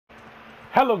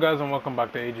Hello guys and welcome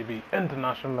back to AjB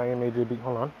International. I am AjB.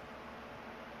 Hold on.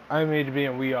 I'm AjB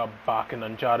and we are back in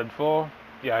Uncharted 4.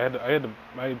 Yeah,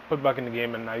 I put back in the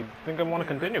game and I think I want to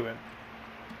continue it.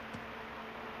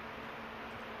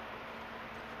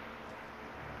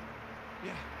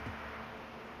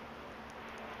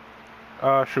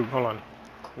 Yeah. Shoot, hold on.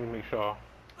 Let me make sure.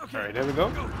 Okay. Alright, there we go.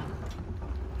 Come on.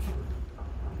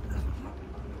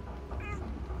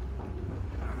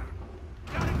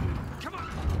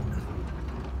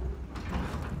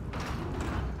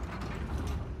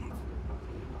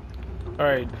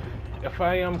 Alright, if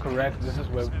I am correct, this is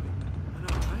where...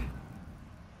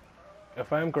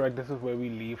 If I am correct, this is where we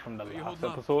leave from the last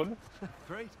episode.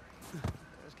 Great. I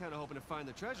was kind of hoping to find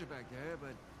the treasure back there,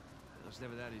 but it's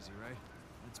never that easy, right?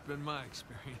 It's been my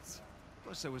experience.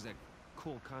 Plus, there was that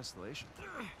cool constellation.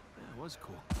 Yeah, it was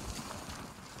cool.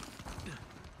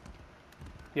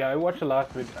 Yeah, I watched the last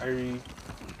video. I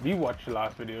rewatched the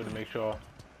last video to make sure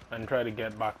and try to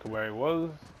get back to where it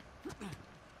was.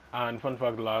 And fun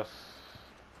fact,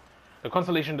 the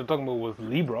constellation they're talking about was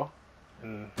Libra,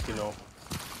 and you know,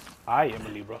 I am a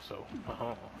Libra, so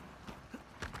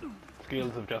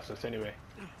scales of justice anyway.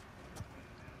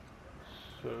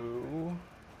 So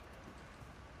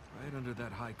right under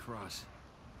that high cross.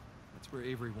 That's where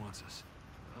Avery wants us.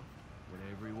 Well, what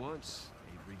Avery wants,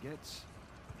 Avery gets.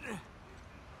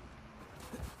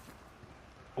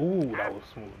 Ooh, that was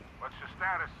smooth. What's your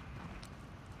status?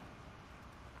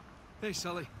 Hey,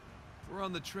 Sully. We're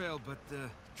on the trail, but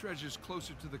treasure's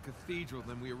closer to the cathedral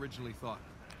than we originally thought.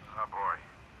 Oh boy.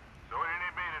 So what do you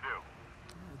need me to do?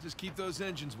 We'll just keep those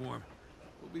engines warm.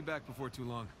 We'll be back before too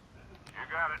long. You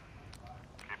got it.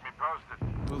 Keep me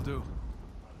posted. Will do.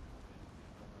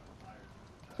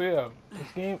 So yeah,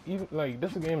 this game, even like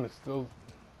this game is still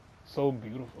so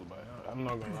beautiful, but I'm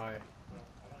not gonna lie.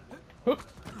 Hook.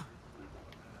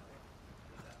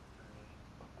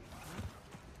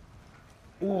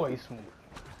 Ooh, he's smooth.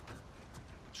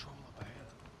 Patrol up ahead.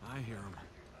 I hear him.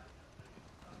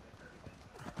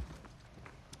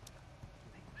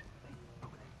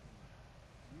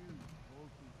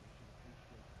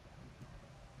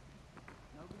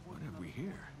 What have we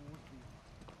here?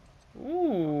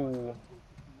 Ooh.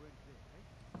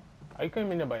 I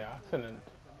came in here by accident.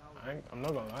 I'm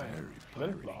not gonna lie.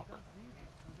 Flint block.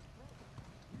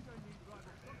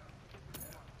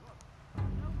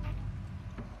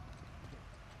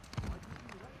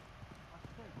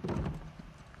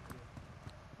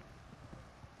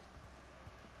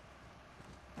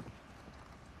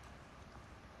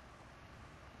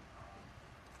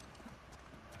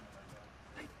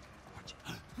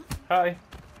 Hi.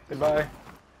 Goodbye.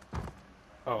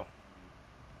 Oh.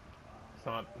 It's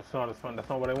not as fun. That's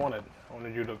not what I wanted. I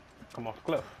wanted you to come off the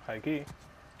cliff. High key.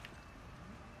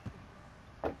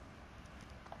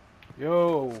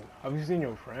 Yo, have you seen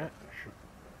your friend? Shoot.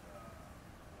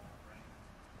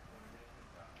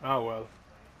 Oh well.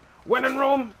 When in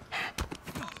Rome!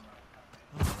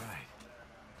 Alright.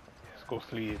 Let's go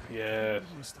sleep, yes.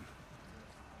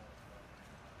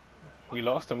 We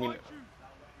lost him.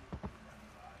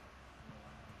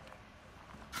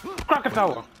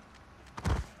 Krakatoa!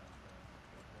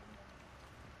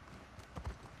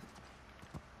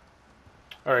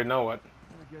 Alright, now what?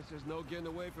 I guess there's no getting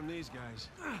away from these guys.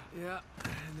 Yeah,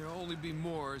 and there'll only be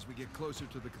more as we get closer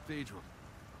to the cathedral.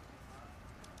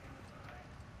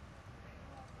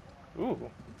 Ooh.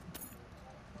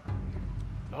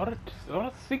 A lot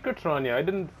of secrets around here. I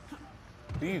didn't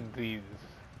see these.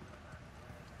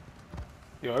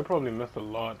 Yo, I probably missed a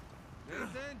lot.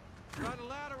 Nathan, got a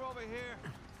ladder over here.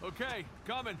 Okay,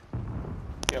 coming.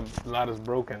 Yeah, the ladder's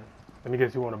broken. Let me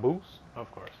guess, you want a boost?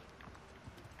 Of course.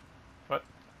 What?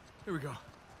 Here we go.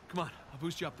 Come on, I'll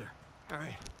boost you up there. All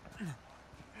right.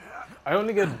 I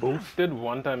only get boosted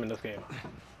one time in this game.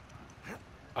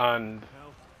 And...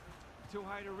 Hell, too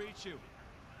high to reach you.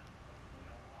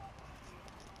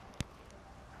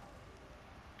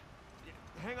 Yeah,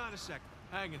 hang on a sec.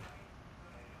 Hanging.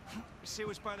 See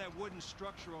what's by that wooden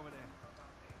structure over there.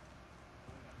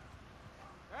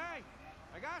 Hey,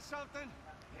 I got something.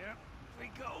 Here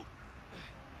we go.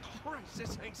 Christ,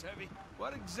 this thing's heavy.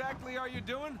 What exactly are you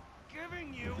doing?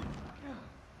 Giving you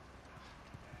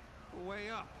a way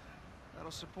up.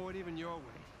 That'll support even your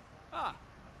weight. Ah,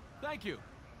 thank you.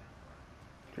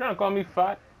 You trying to call me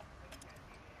fat?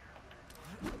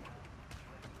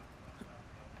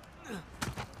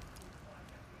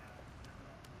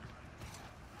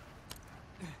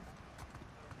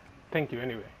 Thank you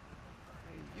anyway.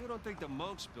 Hey, you don't think the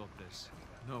monks built this?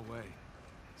 No way.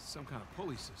 It's some kind of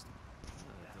pulley system.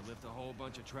 To lift a whole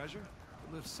bunch of treasure?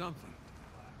 To lift something.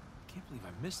 I can't believe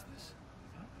I missed this.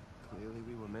 Clearly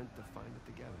we were meant to find it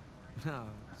together. Oh,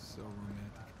 so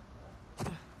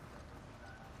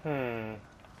romantic.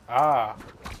 Ah.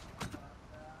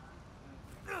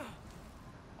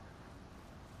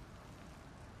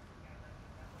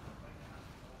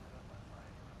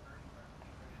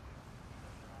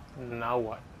 Now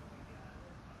what?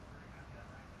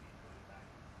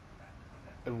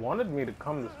 It wanted me to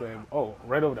come this way. Oh,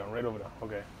 right over there, right over there.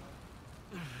 Okay.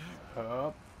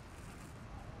 Up.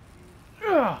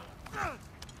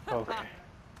 Okay.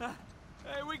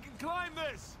 Hey, we can climb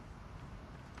this!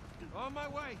 On my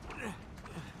way!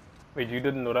 Wait, you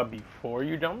didn't know that before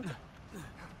you jumped?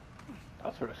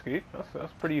 That's risky.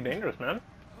 That's pretty dangerous, man.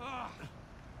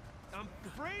 I'm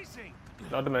freezing!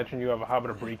 Not to mention you have a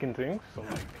habit of breaking things, so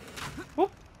like...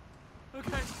 Whoop. Okay,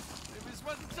 maybe this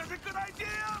wasn't such a good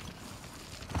idea!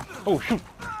 Oh, shoot!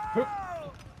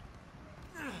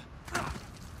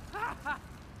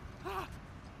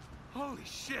 Holy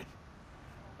shit!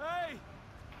 Hey!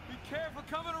 Be careful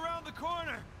coming around the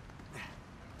corner!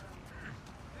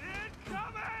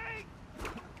 Incoming!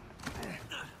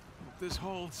 Hope this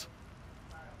holds.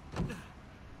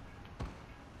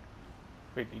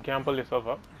 Wait, you can't pull yourself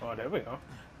up? Oh, there we go.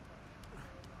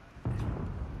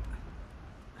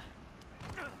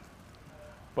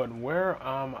 But where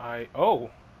am I? Oh!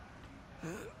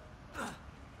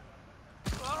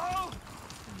 Oh!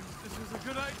 This is a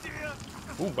good idea!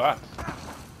 Ooh, bats.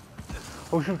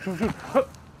 Oh, shoot, shoot, shoot! Huh.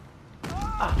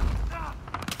 Ah.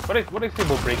 What did I say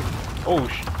about breaking? Oh,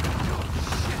 shit.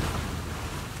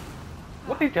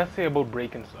 What did you just say about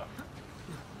breaking stuff?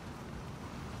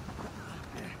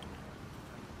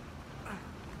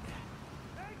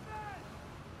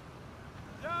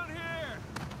 Down here!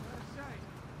 That's right.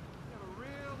 You have a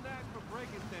real knack for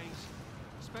breaking things.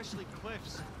 Especially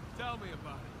cliffs. Tell me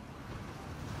about it.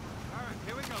 Alright,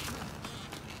 here we go.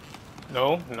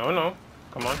 No, no, no.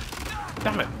 Come on.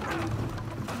 Damn it.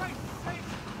 Hey, hey!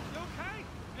 You okay?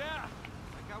 Yeah.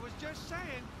 Like I was just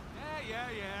saying. Yeah.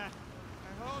 Hey,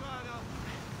 hold on, I'll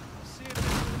see if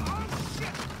oh,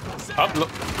 shit! Up,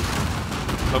 look.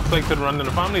 Looks like they're running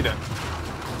a family then.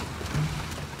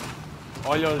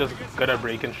 All y'all just good at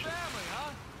breaking shit. Family,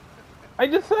 huh? I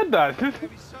just said that.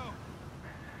 Maybe so.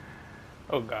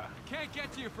 Oh, God. Can't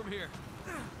get to you from here.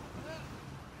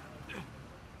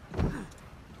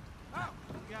 Oh,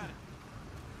 got it.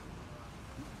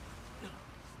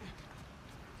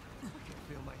 I can't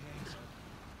feel my hands.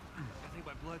 I think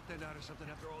my blood thinned out or something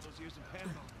after all those years in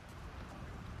Panama.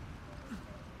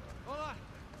 Hold on.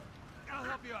 I'll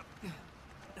help you up.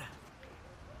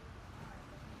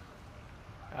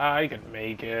 I can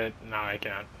make it. No, I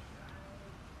can't.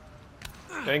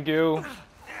 Thank you.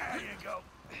 There you go.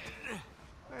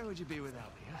 Where would you be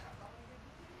without me,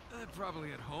 huh?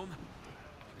 Probably at home.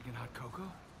 Drinking hot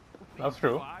cocoa? That's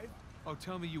true. 5? Oh,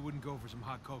 tell me you wouldn't go for some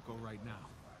hot cocoa right now.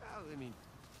 Well, I mean,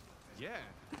 yeah.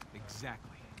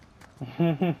 Exactly.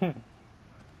 Here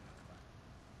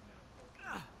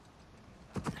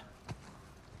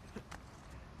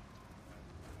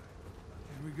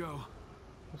Here we go.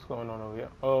 What's going on over here?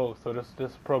 Oh, so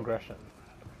this progression.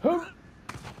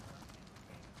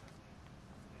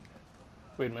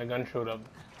 Wait, my gun showed up.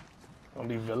 Gonna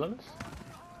be villains?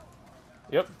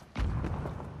 Yep.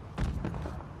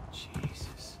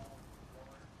 Jesus.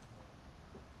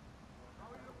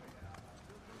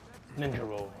 Ninja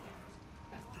roll.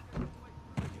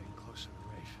 Getting closer to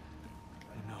Rafe.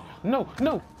 No,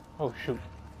 no! Oh, shoot.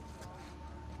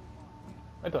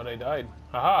 I thought I died.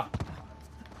 Haha!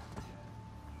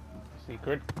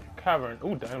 Secret cavern.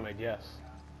 Ooh, dynamite, yes.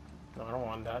 No, I don't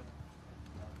want that.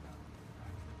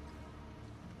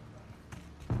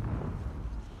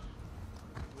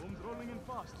 Storm's rolling in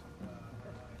fast.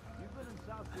 You've been in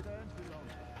South Sudan too long.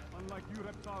 Unlike you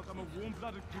reptiles, I'm a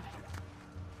warm-blooded creature.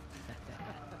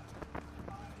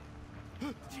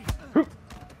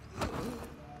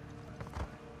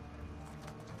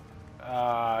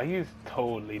 He's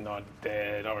totally not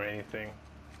dead or anything.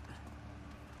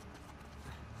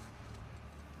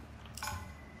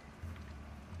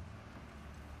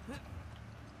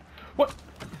 What?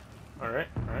 Alright.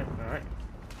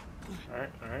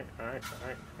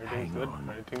 Everything's good.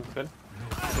 Everything's good.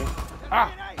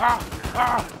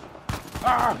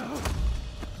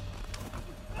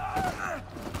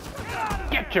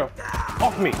 Get you!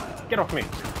 Off me! Get off me!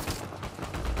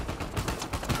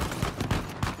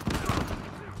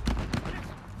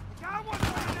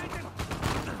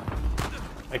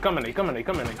 They coming.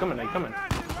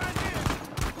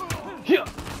 Here!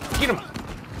 Get him!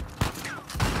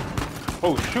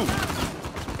 Oh, shoot!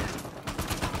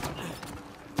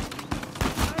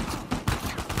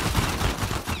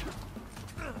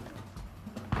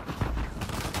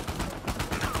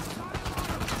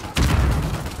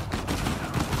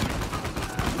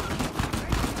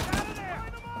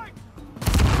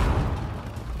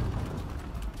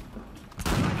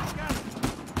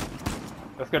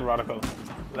 get radical.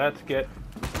 Let's get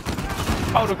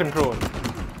out of control.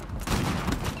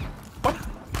 What?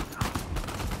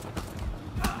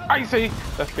 I see.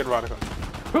 Let's get radical.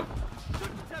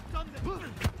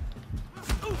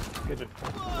 Get it.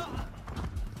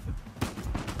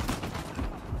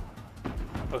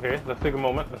 Okay, let's take a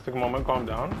moment. Let's take a moment. Calm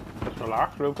down. Let's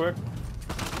relax real quick.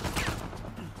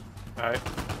 Alright.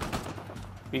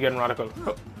 We getting radical.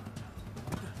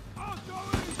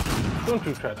 Don't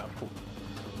you try that, fool.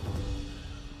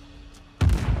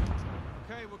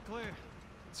 Okay, we're clear.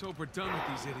 Let's hope we're done with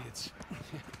these idiots.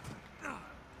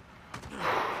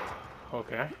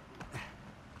 Okay.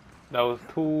 That was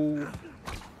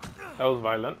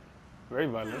violent. Very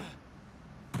violent.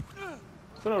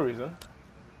 For no reason.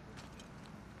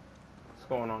 What's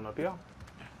going on up here?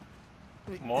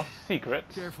 More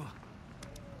secrets. Careful.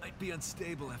 Might be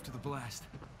unstable after the blast.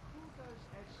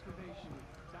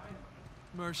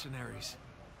 Mercenaries.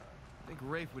 I think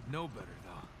Rafe would know better,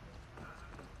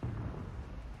 though.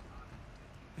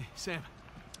 Hey, Sam.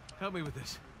 Help me with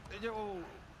this.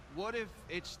 What if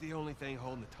it's the only thing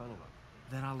holding the tunnel up?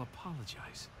 Then I'll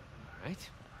apologize. All right?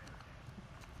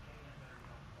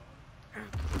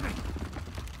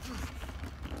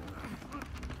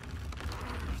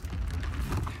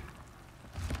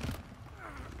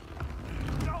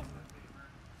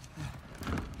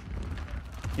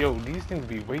 Yo, these things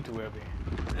be way too heavy.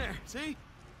 There, see?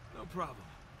 No problem.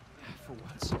 For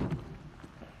once.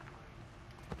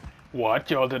 What?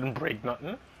 Y'all didn't break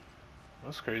nothing?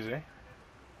 That's crazy.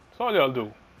 That's all y'all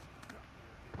do.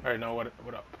 Alright, now what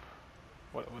up?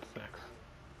 What's next?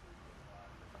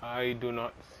 I do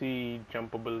not see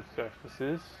jumpable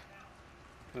surfaces.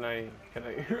 Can I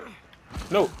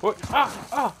No! What?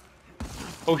 Ah!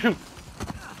 Oh shoot!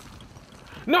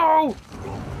 No!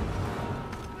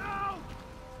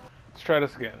 Let's try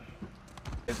this again.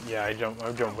 Yeah, I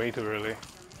jumped way too early.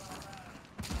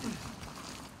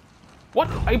 What?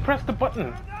 I pressed the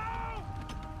button!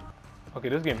 Okay,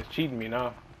 this game is cheating me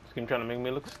now. This game trying to make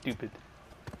me look stupid.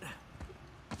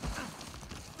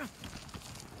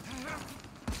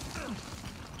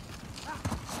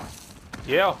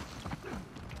 Yeah.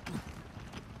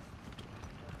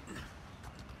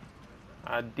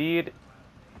 I did.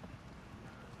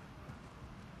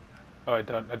 Oh, I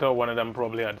thought one of them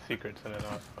probably had secrets in it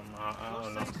or something. I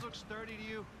don't know. Those things look sturdy to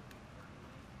you?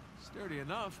 Sturdy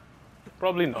enough.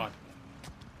 Probably not.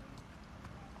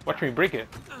 Watch me break it.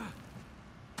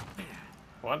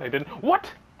 What? I didn't. What?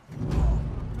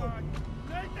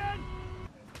 Nathan!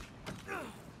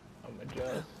 I'm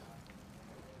just.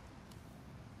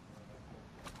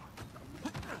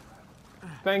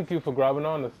 Thank you for grabbing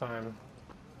on this time.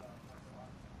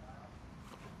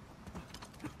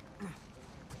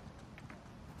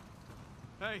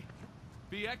 Hey,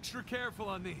 be extra careful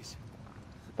on these.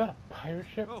 Is that a pirate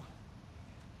ship? Oh.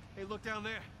 Hey, look down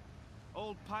there.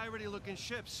 Old piratey looking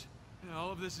ships. Yeah,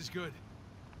 all of this is good.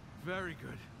 Very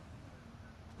good.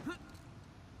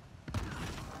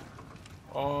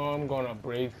 Oh, I'm gonna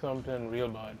break something real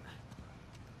bad.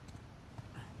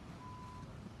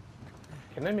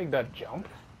 Can I make that jump?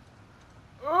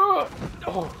 Oh!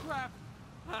 Crap!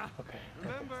 Okay.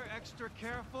 Remember, extra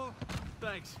careful?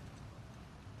 Thanks.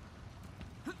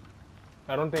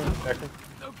 I don't think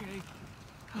Okay.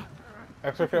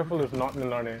 extra careful is not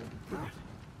in our name.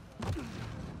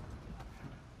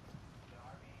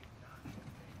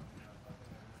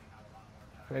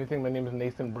 If anything, my name is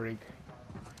Nathan Break.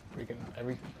 Breaking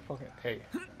every fucking hey.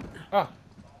 Ah!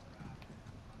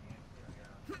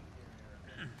 Kid,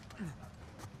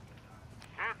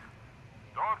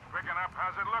 door's picking up.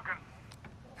 How's it looking?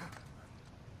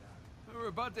 We're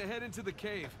about to head into the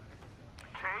cave.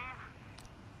 Cave?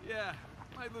 Yeah,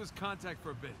 might lose contact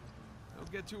for a bit.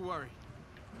 Don't get too worried.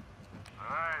 All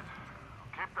right.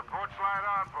 Keep the porch light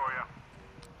on for you.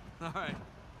 All right.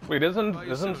 Wait, Bye,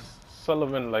 isn't soon.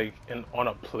 Sullivan like on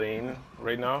a plane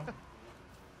right now?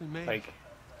 We made Like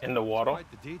in the water? quite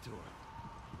the detour.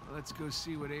 Let's go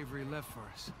see what Avery left for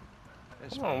us.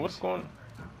 That's Come on, what's going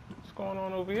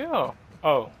on over here?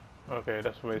 Oh, okay,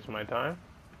 that's wasting my time.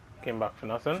 Came back for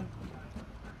nothing.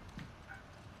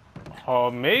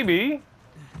 Or maybe.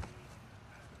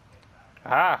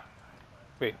 Ah,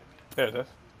 wait, there it is.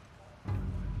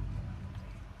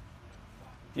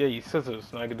 Yeah, you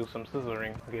scissors. Now I can do some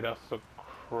scissoring. Okay, that's the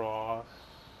cross.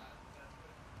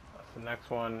 That's the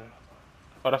next one.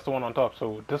 Oh, that's the one on top.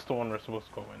 So this is the one we're supposed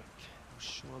to go in. Those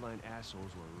shoreline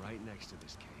assholes were right next to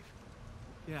this cave.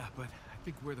 Yeah, but I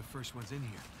think we're the first ones in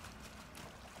here.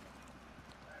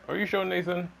 Are you sure,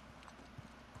 Nathan?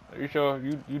 Are you sure?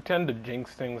 You tend to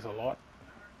jinx things a lot.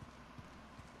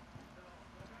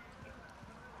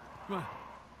 Come on,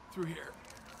 through here.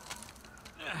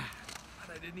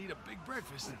 didn't eat a big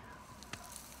breakfast.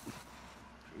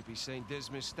 Creepy St.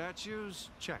 Dismas statues?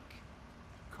 Check.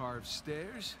 Carved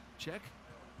stairs? Check.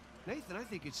 Nathan, I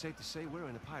think it's safe to say we're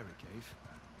in a pirate cave.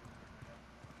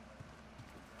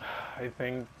 I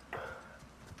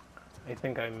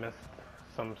think I missed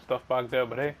some stuff back there,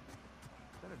 but hey, Is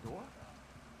that a door?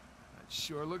 That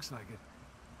sure looks like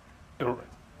it.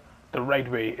 the right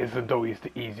way isn't always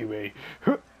the easy way.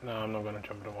 No, I'm not gonna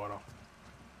jump in the water.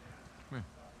 Come here.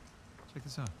 Check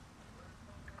this out.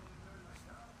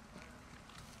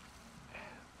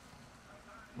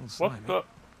 What's the?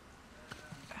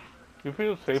 You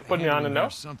feel safe putting your hand in there?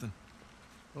 Something.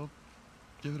 Well,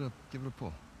 give it a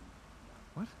pull.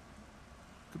 What?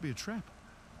 Could be a trap.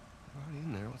 We're already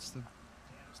in there. What's the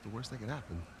worst that could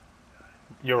happen?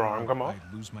 Your arm come off?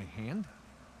 I lose my hand?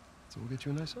 So we'll get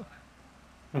you a nice hook.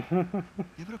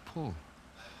 Give it a pull.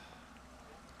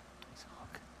 Nice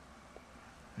hook.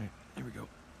 All right, here we go.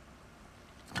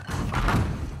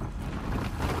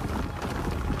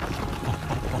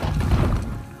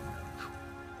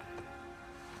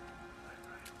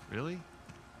 Really?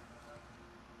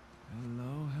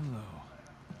 Hello, hello.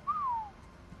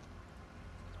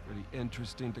 Pretty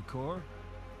interesting decor.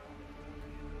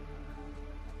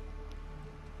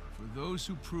 For those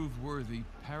who prove worthy,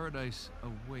 paradise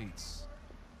awaits.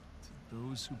 To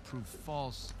those who prove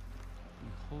false,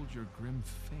 behold your grim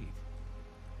fate.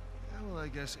 Yeah, well, I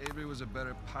guess Avery was a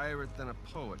better pirate than a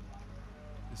poet.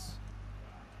 This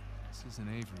isn't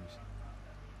Avery's.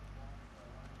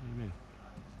 What do you mean?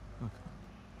 Look,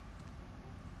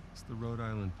 It's the Rhode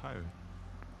Island pirate.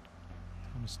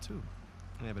 Thomas too.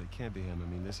 Yeah, but it can't be him. I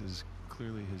mean, this is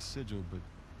clearly his sigil, but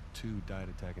two died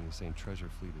attacking the same treasure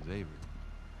fleet as Avery.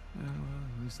 Yeah, well,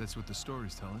 at least that's what the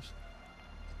stories tell us.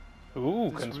 Ooh,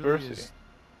 If this conspiracy. really is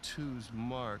Two's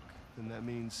mark, then that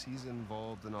means he's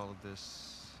involved in all of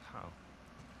this. How?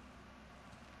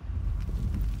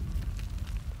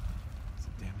 It's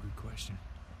a damn good question.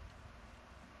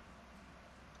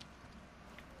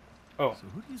 Oh, So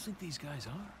who do you think these guys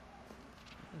are?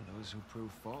 Yeah, those who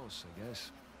prove false, I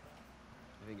guess.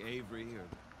 I think Avery or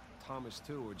Thomas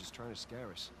too were just trying to scare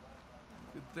us.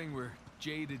 Good thing we're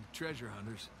jaded treasure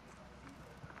hunters.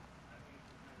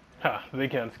 ha! They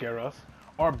can't scare us.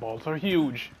 Our balls are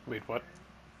huge. Wait, what?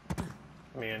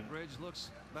 Man, Bridge looks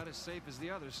about as safe as the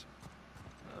others.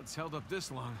 Well, it's held up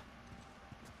this long.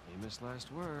 Famous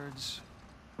last words.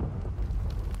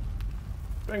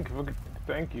 thank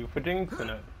you for jinxing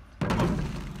it.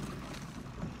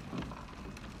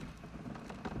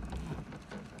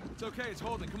 It's okay, it's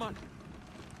holding. Come on.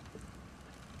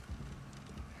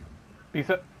 He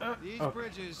said, These oh.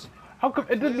 bridges. How come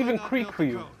it doesn't clearly even not creak built for to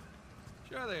you? code.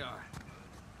 Sure they are.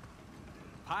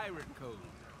 Pirate code.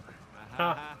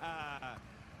 Huh.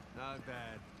 Not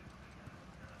bad.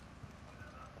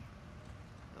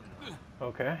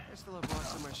 Okay. I still have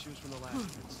lots of my shoes from the last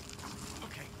ones.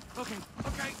 Okay.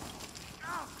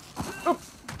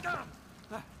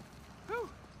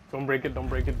 Don't break it, don't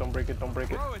break it, don't break it, don't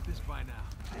break it. Pro at this by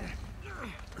now.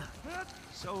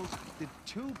 So, did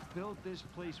two build this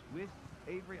place with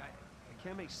Avery? I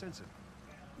can't make sense of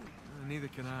it. Neither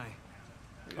can I.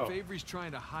 If Oh. Avery's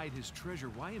trying to hide his treasure,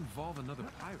 why involve another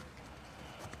pirate?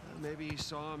 Maybe he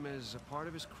saw him as a part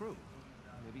of his crew.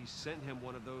 Maybe he sent him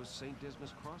one of those St.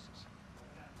 Dismas crosses.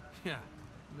 Yeah,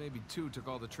 maybe two took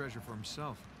all the treasure for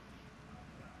himself.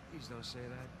 Please don't say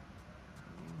that.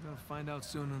 We're gonna find out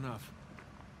soon enough.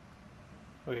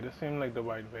 Okay, this seemed like the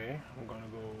right way. I'm gonna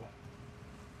go.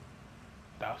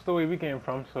 That's the way we came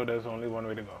from, so there's only one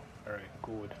way to go. Alright,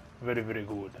 good. Very, very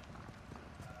good.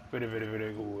 Very, very,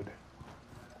 very good.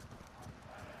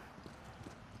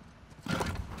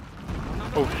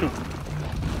 Oh, shoot.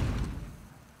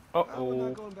 Well, we're Uh-oh.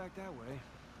 not going back that way.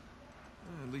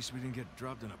 At least we didn't get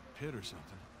dropped in a pit or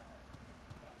something.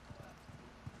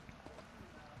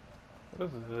 What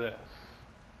is this?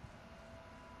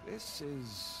 This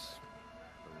is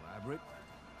elaborate.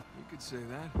 You could say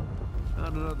that.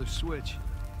 Not another switch.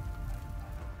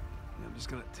 Yeah, I'm just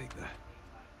gonna take the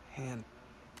hand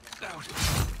out.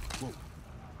 Whoa.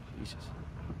 Jesus.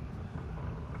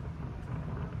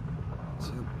 It's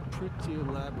a pretty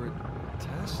elaborate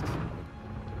test.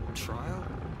 Trial.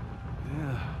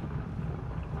 Yeah.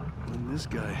 And this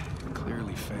guy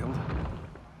clearly failed.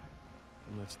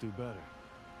 And let's do better.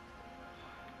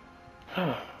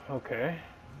 Okay.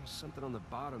 There's something on the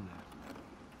bottom there.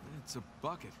 It's a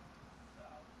bucket.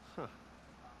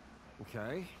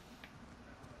 Okay.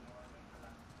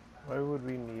 Why would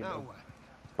we need Now a what?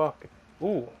 bucket?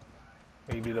 Ooh.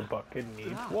 Maybe the bucket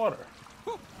needs water.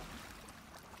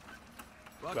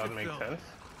 Bucket That makes filled. sense.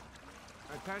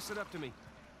 All right, pass it up to me.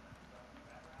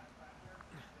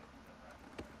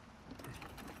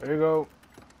 There you go.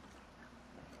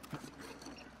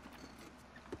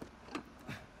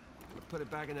 Put it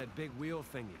back in that big wheel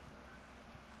thingy.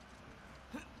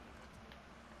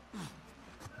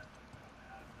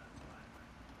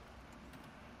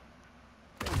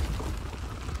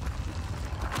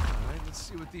 Alright, let's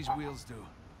see what these wheels do.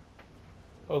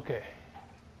 Okay.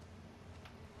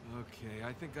 Okay,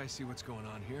 I think I see what's going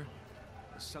on here.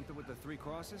 Something with the 3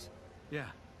 crosses? Yeah.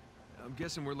 I'm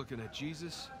guessing we're looking at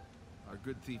Jesus, our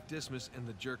good thief Dismas, and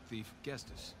the jerk thief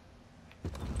Gestus.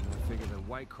 And I figure the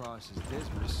white cross is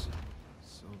Dismas.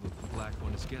 So the black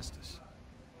one is Gestus.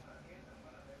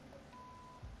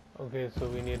 Okay, so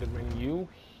we need to bring you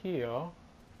here.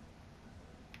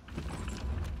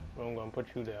 I'm gonna put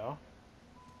you there.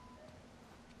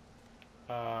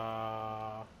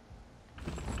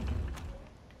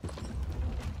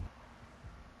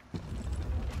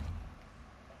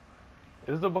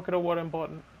 Is the bucket of water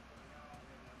important?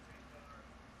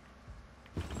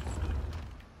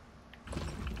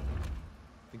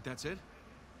 Think that's it?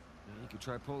 You could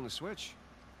try pulling the switch.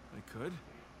 I could.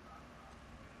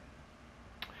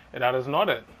 That is not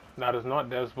it. That is not.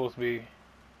 There's supposed to be.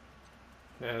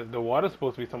 The water's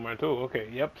supposed to be somewhere too. Okay.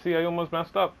 Yep. See, I almost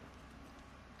messed up.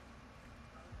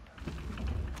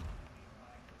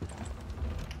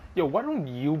 Yo, why don't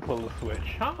you pull the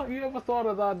switch? Huh? You ever thought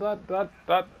of that?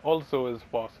 That also is a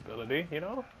possibility. You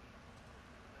know.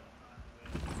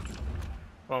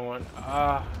 Wrong one.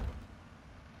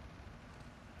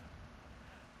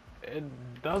 It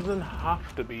doesn't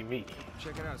have to be me.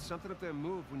 Check it out. Something up there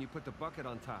moved when you put the bucket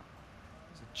on top.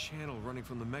 There's a channel running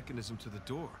from the mechanism to the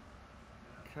door.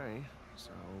 Okay,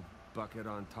 so bucket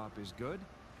on top is good.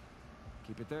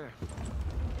 Keep it there.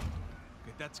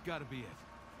 Okay, that's gotta be it.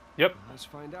 Yep. Let's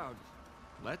find out.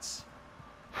 Let's?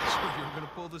 So you're gonna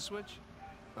pull the switch?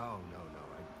 Oh, no.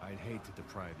 I'd hate to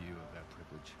deprive you of that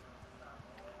privilege.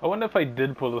 I wonder if I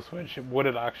did pull the switch, would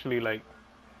it actually like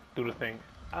do the thing?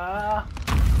 Oh.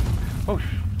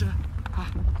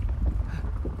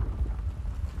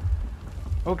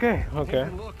 Okay. Okay.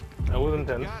 Look. That was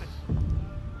intense.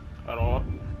 At all.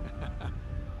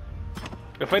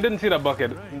 If I didn't see that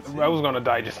bucket, I was gonna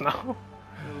die just now.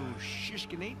 No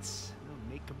shishkinates, no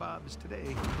make kebabs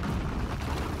today.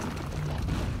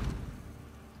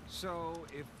 So,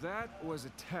 if that was a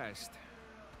test,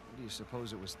 what do you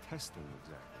suppose it was testing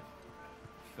exactly?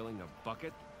 Filling a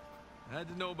bucket? I had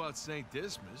to know about St.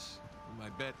 Dismas, whom I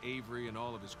bet Avery and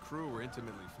all of his crew were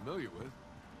intimately familiar with.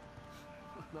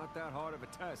 Not that hard of a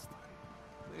test.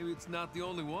 Maybe it's not the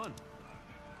only one.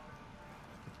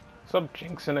 Stop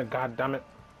jinxing it, goddammit.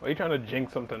 Why are you trying to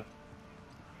jinx something?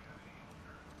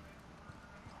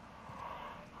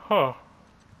 Huh.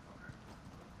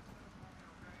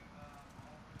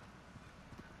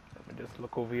 Let me just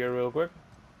look over here real quick.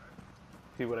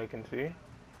 See what I can see.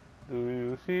 Do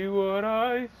you see what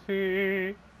I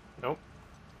see? Nope.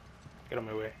 Get on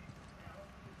my way.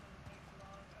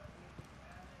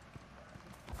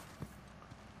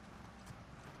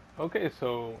 Okay,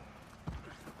 so...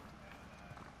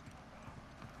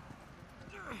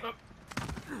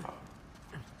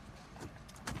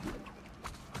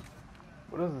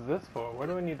 What is this for? Where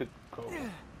do I need to go?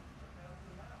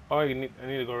 Oh, I need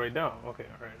to go right down. Okay,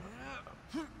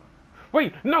 alright.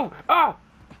 Wait, no! Ah!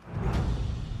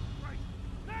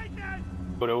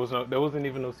 But there wasn't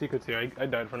even no secrets here. I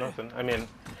died for nothing. I mean,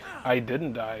 I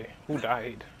didn't die. Who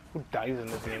died? Who dies in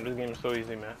this game? This game is so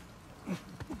easy, man.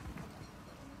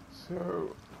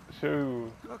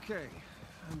 So... Okay,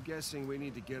 I'm guessing we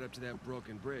need to get up to that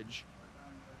broken bridge.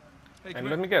 Hey, And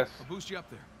let me guess. I'll boost you up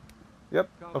there. Yep,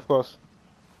 of course.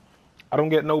 I don't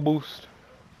get no boost.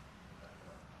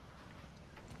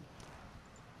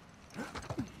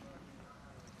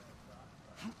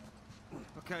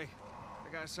 Okay,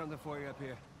 I got something for you up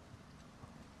here.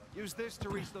 Use this to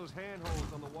reach those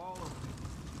handholds on the wall.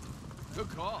 Good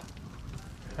call.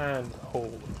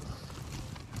 Handholds.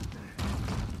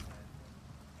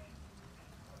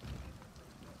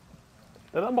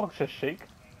 Did that box just shake?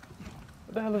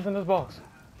 What the hell is in this box?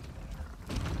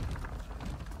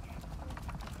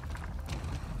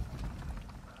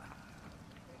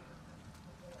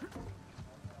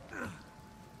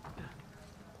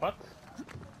 What?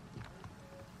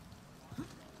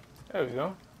 There we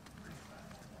go.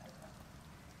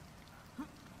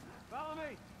 Follow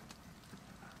me.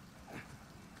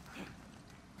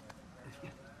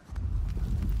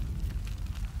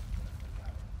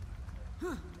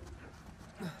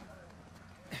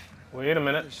 Wait a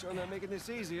minute. They're sure not making this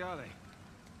easy, are they?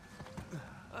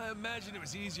 I imagine it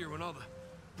was easier when all the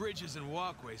bridges and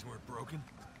walkways weren't broken.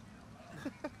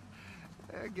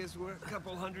 I guess we're a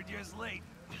couple 100 years late.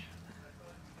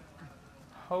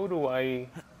 How do I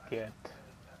get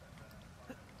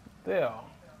there?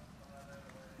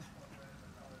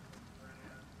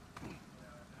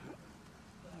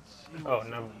 Oh,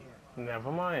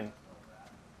 never mind.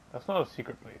 That's not a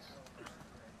secret place.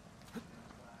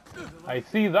 I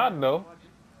see that though.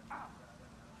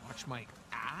 Watch my You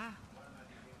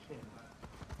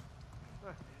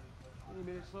need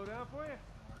me to slow down for you?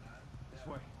 This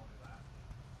way.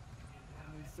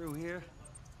 Through here.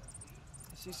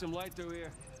 I see some light through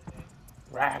here.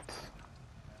 Rats.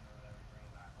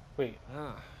 Wait.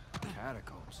 Ah,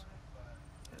 catacombs.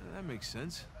 That makes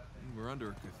sense. We're under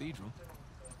a cathedral.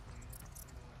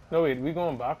 No, wait. We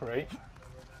going back, right?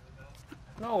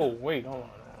 No, wait. Hold on.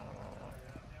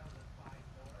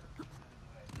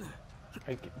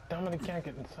 Damn it! I can't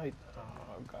get inside.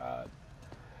 Oh God.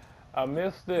 I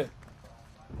missed it.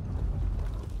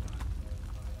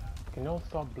 Can you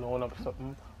stop blowing up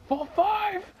something for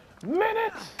 5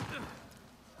 minutes?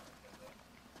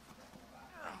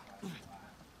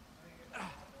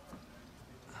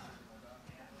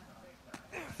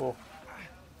 Oh.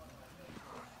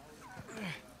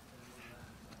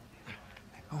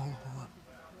 Oh, hold on.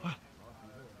 What?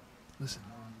 Listen.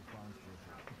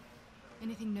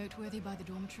 Anything noteworthy by the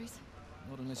dormitories?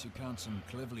 Not unless you count some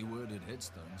cleverly worded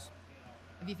headstones.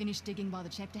 Have you finished digging by the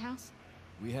chapter house?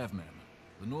 We have, ma'am.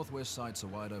 The northwest sites are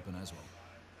wide open as well.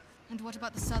 And what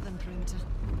about the southern perimeter?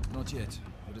 Not yet.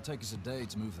 It'll take us a day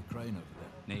to move the crane over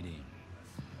there. Nadine.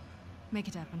 Make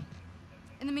it happen.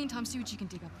 In the meantime, see what you can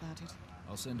dig up about it.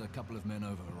 I'll send a couple of men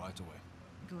over right away.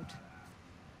 Good.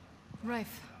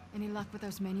 Rafe, any luck with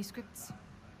those manuscripts?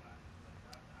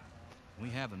 We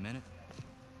have a minute.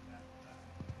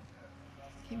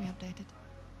 Keep me updated.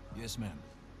 Yes, ma'am.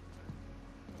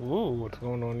 Ooh, what's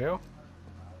going on there?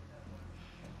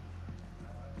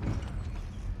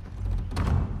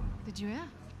 Did you hear?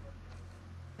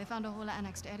 They found a whole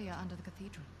annexed area under the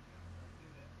cathedral.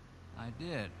 I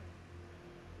did.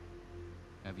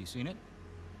 Have you seen it?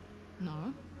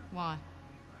 No? Why?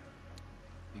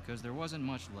 Because there wasn't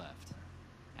much left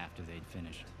after they'd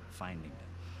finished finding it.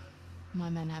 My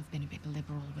men have been a bit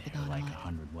liberal with the They're dynamite. like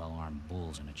 100 well-armed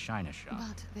bulls in a china shop.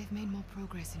 But they've made more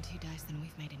progress in 2 days than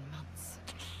we've made in months.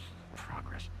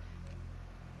 Progress.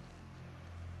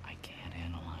 I can't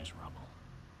analyze rubble.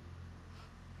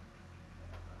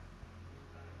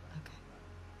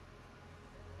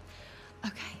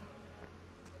 Okay.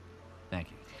 Thank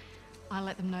you. I'll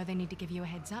let them know they need to give you a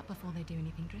heads up before they do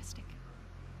anything drastic.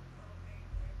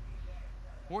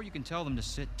 Or you can tell them to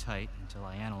sit tight until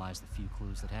I analyze the few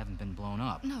clues that haven't been blown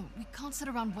up. No, we can't sit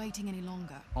around waiting any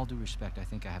longer. All due respect, I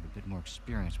think I have a bit more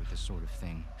experience with this sort of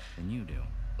thing than you do.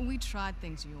 We tried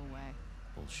things your way.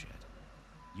 Bullshit.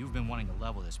 You've been wanting to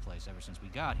level this place ever since we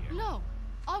got here. No!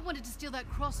 I wanted to steal that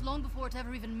cross long before it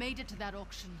ever even made it to that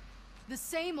auction. The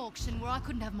same auction where I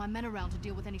couldn't have my men around to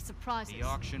deal with any surprises. The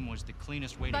auction was the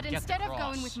cleanest way to But get the cross. instead of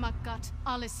going with my gut,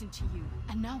 I listened to you.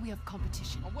 And now we have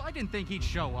competition. Oh, well, I didn't think he'd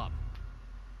show up.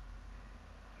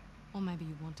 Or maybe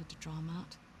you wanted to draw him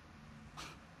out.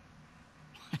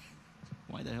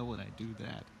 Why the hell would I do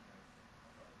that?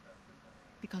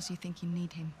 Because you think you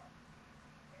need him.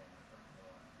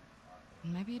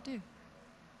 And maybe you do.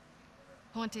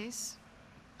 Point is,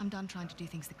 I'm done trying to do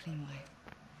things the clean way.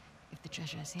 If the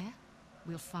treasure is here,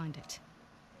 we'll find it.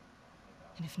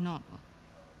 And if not, well,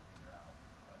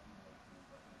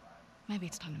 maybe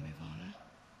it's time to move on, huh?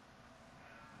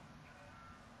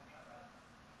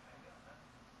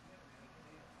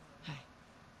 Hey.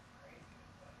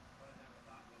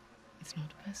 It's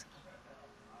not personal.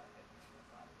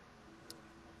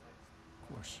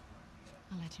 Of course.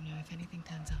 I'll let you know if anything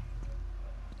turns up.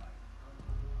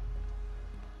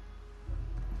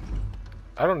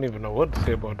 I don't even know what to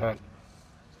say about that.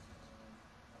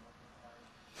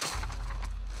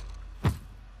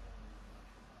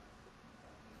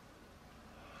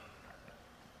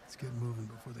 Let's get moving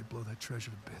before they blow that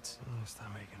treasure to bits. Oh,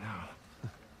 stop making out.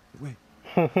 Wait.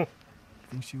 You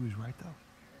think she was right, though?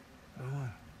 No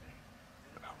one.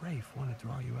 Rafe wanted to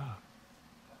draw you out.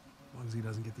 As long as he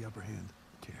doesn't get the upper hand,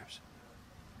 who cares?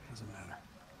 Doesn't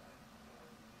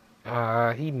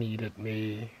matter. He needed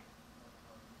me.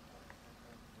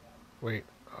 Wait,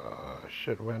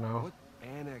 shit, where now? What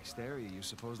annexed area you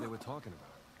suppose they were talking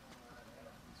about?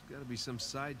 There's gotta be some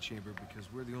side chamber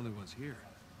because we're the only ones here.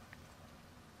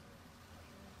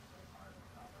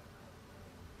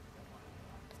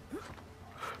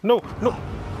 No, no!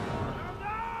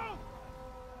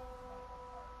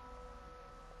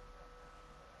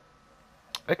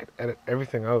 I could edit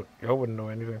everything out. Y'all wouldn't know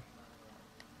anything.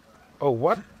 Oh,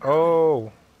 what?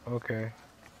 Oh, okay.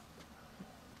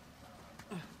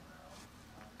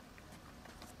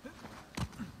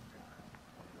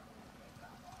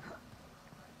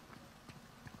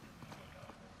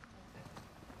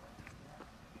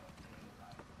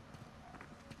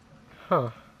 Huh.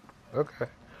 Okay.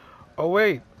 Oh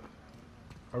wait.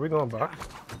 Are we going back?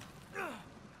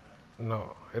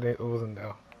 No, it ain't. It wasn't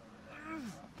there.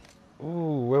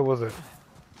 Ooh, where was it?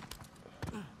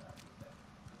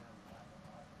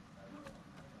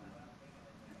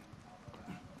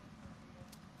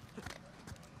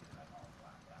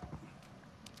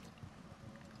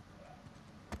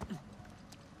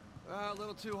 A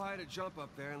little too high to jump up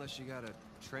there unless you got a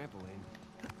trampoline.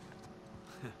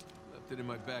 Left it in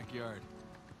my backyard.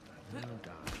 Oh,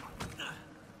 God.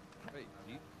 Wait,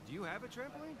 do you have a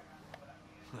trampoline?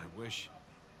 I wish.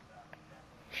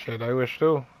 Shit, I wish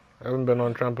too. I haven't been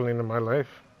on trampoline in my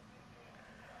life.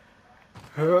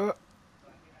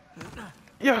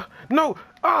 Yeah, no!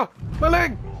 Ah! My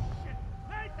leg!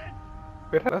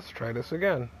 Wait, let's try this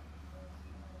again.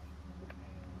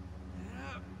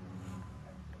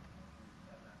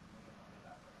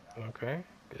 Okay,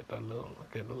 get a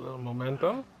little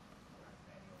momentum.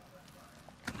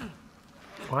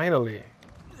 Finally.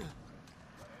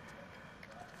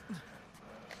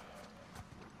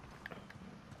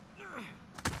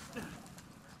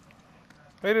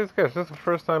 Wait, this is the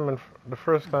first time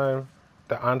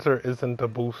the answer isn't a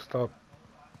boost up.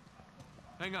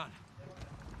 Hang on.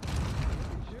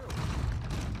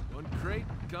 One crate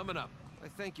coming up. I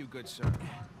thank you, good sir.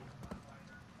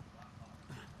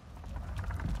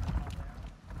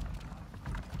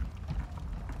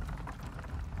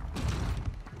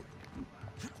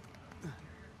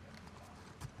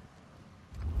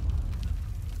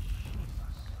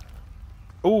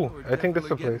 Ooh, We're I think this is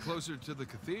the definitely getting place. closer to the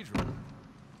cathedral.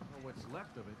 Well, what's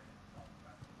left of it.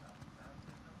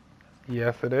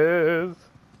 Yes, it is.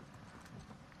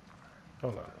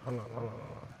 Hold on.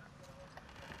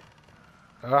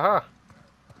 Aha!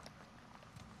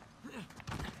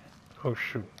 Oh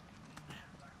shoot.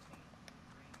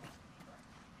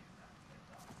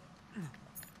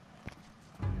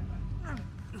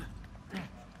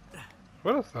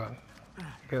 What is that? I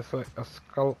guess like a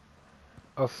skull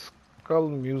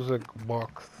music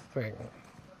box thing.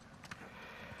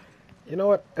 You know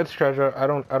what? It's treasure. I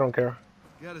don't care.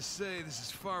 Gotta say, this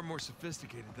is far more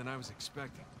sophisticated than I was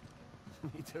expecting.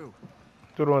 Me too.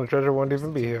 Dude, the treasure won't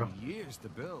even be here. Years to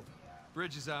build.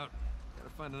 Bridge is out. Gotta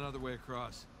find another way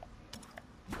across.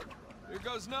 Here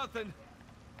goes nothing.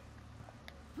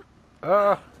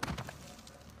 Ah!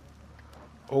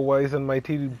 Oh, why isn't my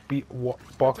TV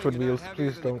box with Taking wheels? that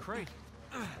heavier Please than the don't. crate.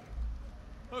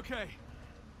 Okay.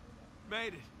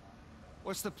 Made it.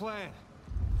 What's the plan?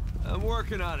 I'm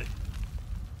working on it.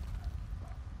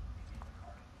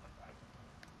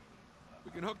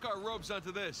 We can hook our ropes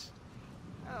onto this.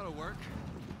 That'll work.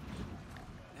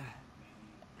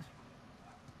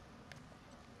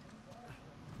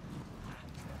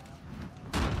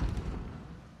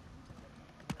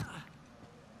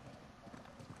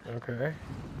 Okay.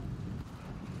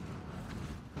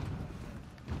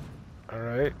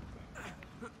 Alright.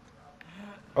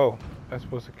 Oh, I'm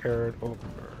supposed to carry it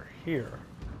over here.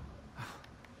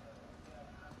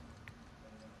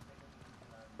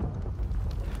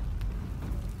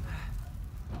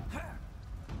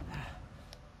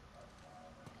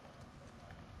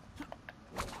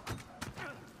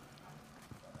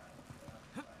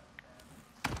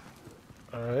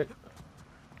 Alright.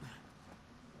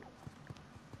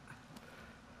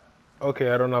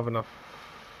 Okay, I don't have enough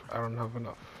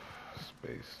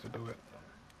space to do it.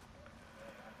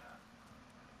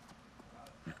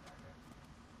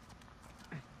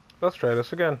 Let's try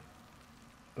this again.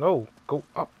 No, go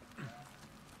up.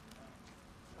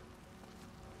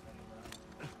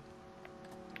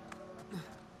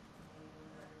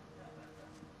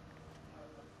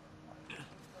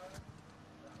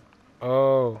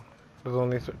 Oh,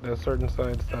 there's certain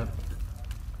sides that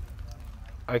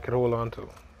I could hold on to.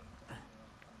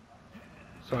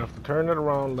 So I have to turn it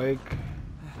around like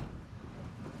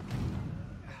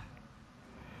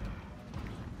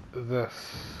this.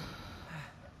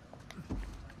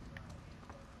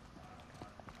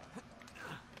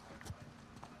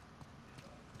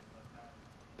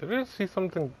 Did I see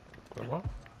something? What?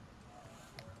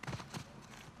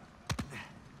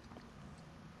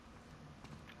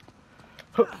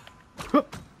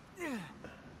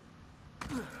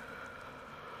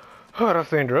 Oh,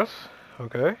 that's dangerous.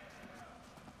 Okay.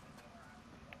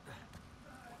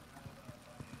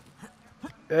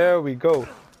 There we go.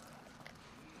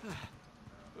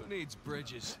 Who needs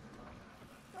bridges?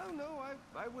 Oh no,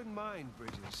 I wouldn't mind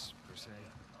bridges per se.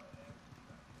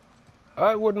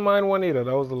 I wouldn't mind one either.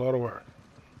 That was a lot of work.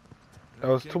 That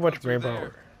was too much brain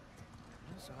power.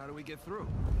 So how do we get through?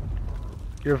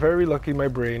 You're very lucky my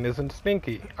brain isn't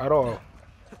stinky at all.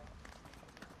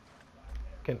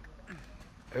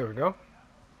 There we go.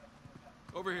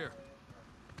 Over here.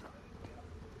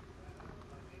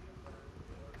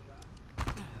 Look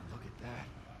at that.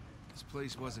 This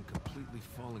place wasn't completely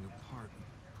falling apart.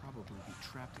 We'd probably be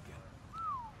trapped again.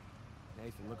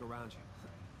 Nathan, look around you.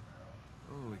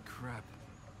 Holy crap.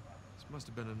 This must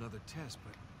have been another test,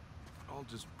 but it all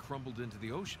just crumbled into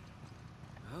the ocean.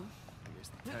 Well, I guess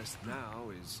the test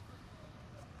now is...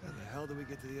 how the hell do we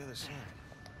get to the other side?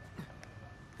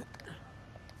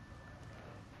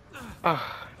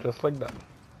 Ah, just like that.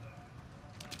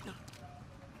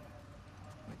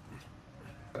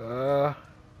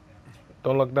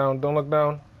 Don't look down, don't look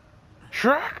down.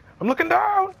 Shrek! I'm looking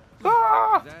down!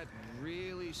 Ah! That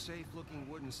really safe-looking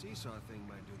wooden seesaw thing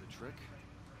might do the trick.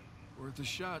 Worth a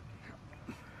shot.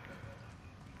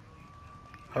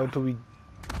 How do we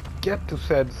get to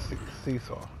said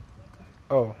seesaw?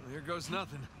 Oh. There goes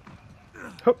nothing.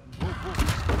 Hup.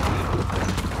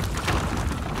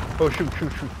 Oh, shoot,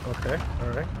 shoot, shoot. Okay,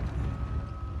 alright.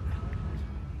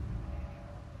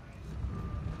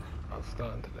 I'll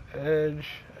stand to the edge,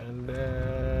 and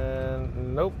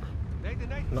then... Nope. Nathan,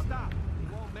 No. stop.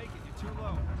 You won't make it. You're too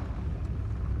low.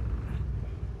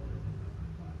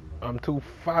 I'm too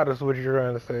fat is what you're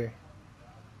trying to say.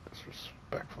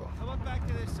 Disrespectful. Come on back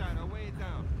to this side. I'll weigh it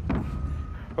down.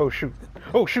 Oh, shoot.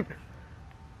 Oh, shoot!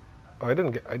 Oh, I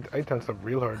didn't get... I tensed up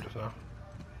real hard just now.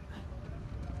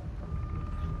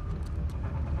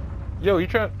 Yo, you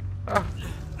trying... Ah.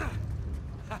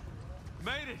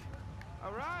 Made it.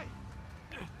 All right.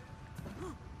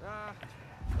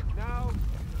 Now,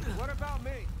 what about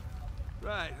me?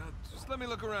 Right. Just let me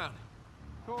look around.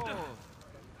 Cool.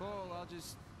 Cool. I'll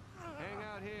just hang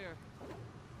out here.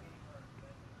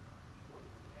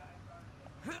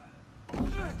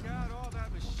 Check out all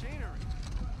that machinery.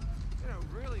 You know, it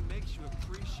really makes you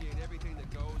appreciate everything that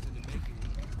goes into making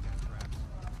death traps.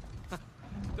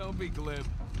 Don't be glib.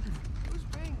 Who's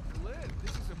being glib?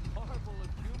 This is a marvel of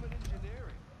human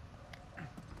engineering.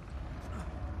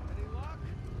 Any luck?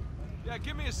 Yeah,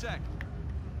 give me a sec.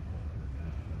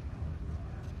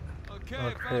 Okay,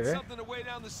 I found something to weigh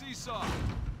down the seesaw.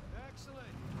 Excellent.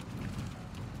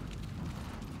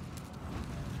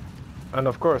 And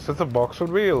of course, it's a box with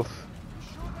wheels. You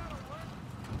sure that'll work?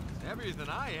 It's heavier than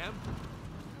I am.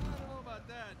 I don't know about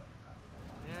that.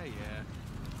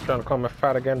 Yeah. Trying to call me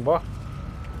fat again, boy.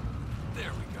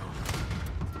 There we go.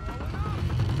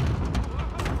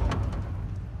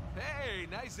 Hey,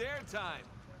 nice air time.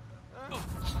 Oh,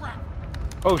 crap.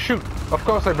 Oh, shoot. Of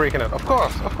course I'm breaking it. Of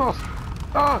course, of course.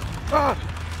 Ah, ah.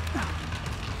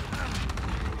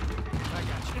 I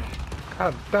got you.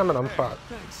 God damn it, I'm fat.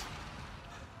 Thanks.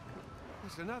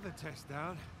 There's another test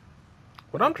down.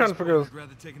 What I'm trying to figure is... I'd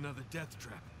rather take another death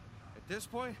trap. At this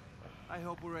point, I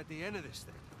hope we're at the end of this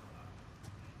thing.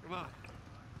 Come on.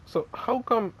 So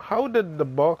how did the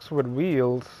box with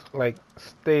wheels, like,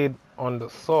 stayed on the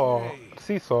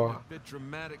seesaw, A bit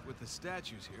dramatic with the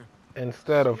statues here.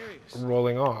 instead of Serious.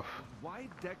 rolling off? Why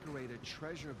decorate a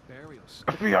treasure burial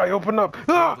site FBI, open up!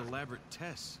 Ah! with elaborate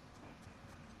tests?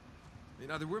 I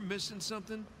mean, either we're missing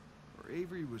something, or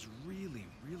Avery was really,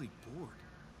 really bored.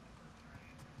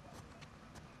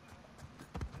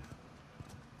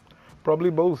 Probably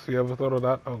both. You ever thought of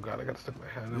that? Oh god, I gotta stick my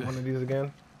hand in one of these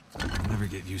again. I'll never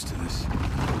get used to this.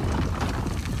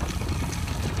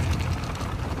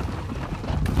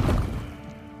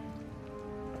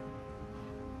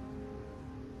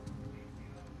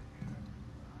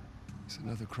 It's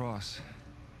another cross.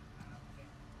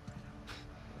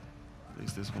 At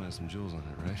least this one has some jewels on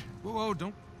it, right? Whoa, whoa,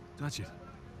 don't touch it.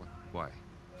 Why?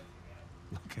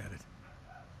 Look at it.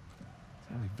 It's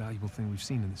the only valuable thing we've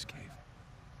seen in this cave.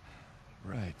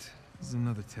 Right. This is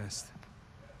another test.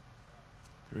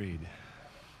 Agreed.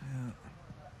 Yeah.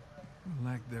 Or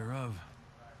lack thereof.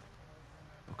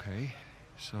 Okay,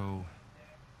 so...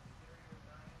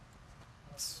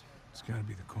 It's gotta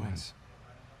be the coins.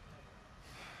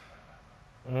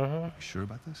 Mm-hmm. You sure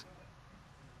about this?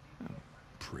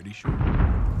 Pretty sure.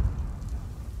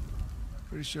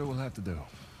 Pretty sure we'll have to do.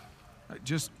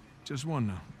 Just one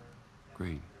now.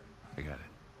 Agreed. I got it.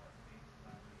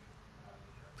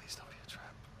 Please don't be a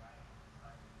trap.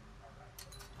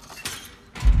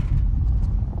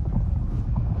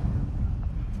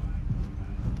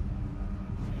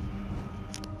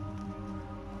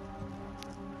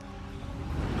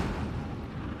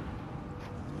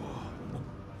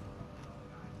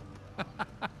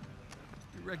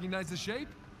 You recognize the shape?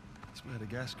 It's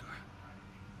Madagascar.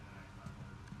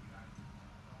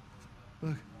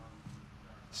 Look.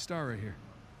 Star right here.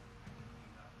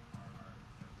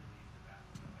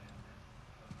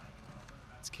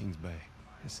 It's Kings Bay.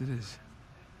 Yes, it is.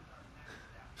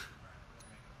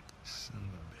 Son of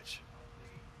a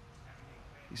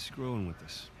screwing with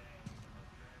us. What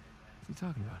are you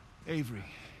talking about? Avery,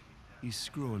 he's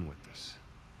screwing with us.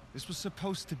 This was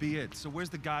supposed to be it, so where's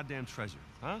the goddamn treasure,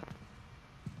 huh?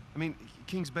 I mean,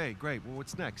 Kings Bay, great. Well,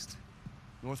 what's next?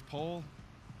 North Pole?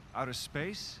 Outer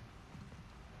space?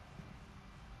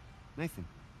 Nathan.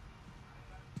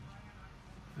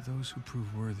 For those who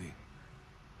prove worthy,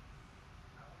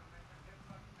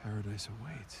 paradise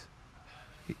awaits.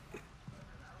 He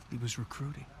was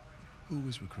recruiting. Who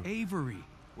was recruiting? Avery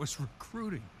was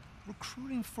recruiting.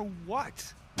 Recruiting for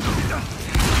what?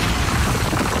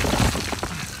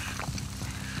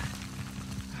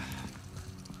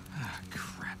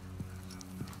 Crap.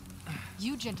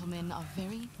 You gentlemen are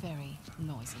very, very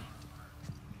noisy.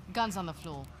 Guns on the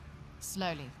floor.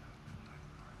 Slowly.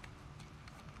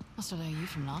 Must have known you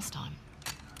from last time.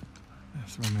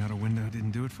 Throw me out a window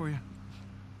didn't do it for you?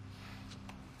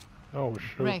 Oh,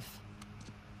 shoot. Rafe.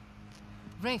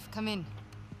 Rafe, come in.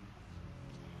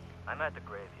 I'm at the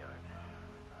graveyard.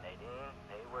 Nadine,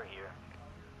 hey, we're here.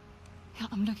 Yeah,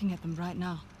 I'm looking at them right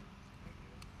now.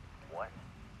 What?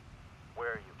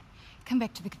 Where are you? Come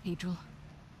back to the cathedral.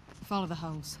 Follow the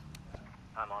holes.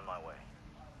 I'm on my way.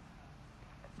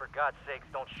 And for God's sakes,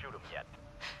 don't shoot him yet.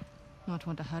 Not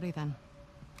want to hurry then.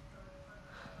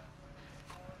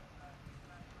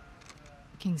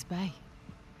 Kings Bay.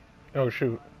 Oh,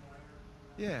 shoot.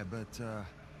 Yeah, but,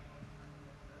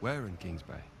 where in Kings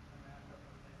Bay?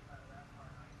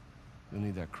 You'll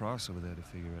need that cross over there to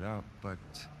figure it out, but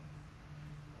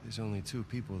there's only 2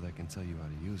 people that can tell you how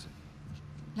to use it.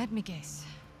 Let me guess.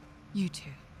 You two.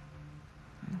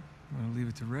 I'll leave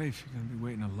it to Rafe. You're gonna be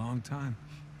waiting a long time.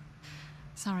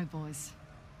 Sorry, boys.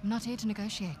 I'm not here to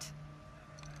negotiate.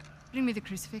 Bring me the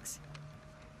crucifix.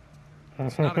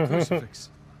 It's not a crucifix.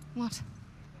 What?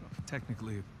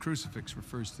 Technically, a crucifix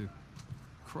refers to a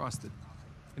cross that...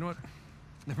 You know what?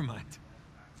 Never mind.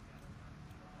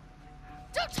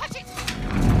 Don't touch it!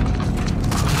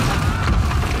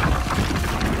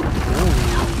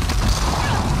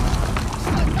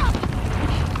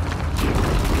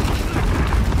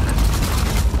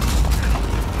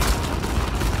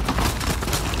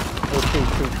 Oh, shoot,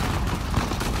 shoot.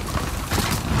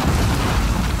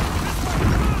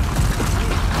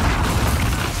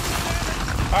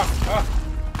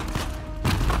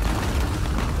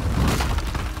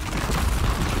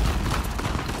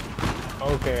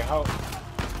 Okay, how?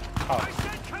 I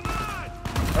said, come on!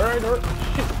 Alright, alright.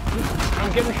 Shit.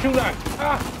 I'm getting shoot at.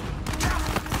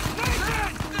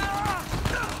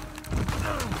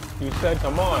 You said,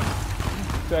 come on. You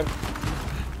said.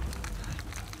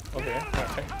 Okay,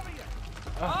 alright.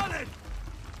 On it!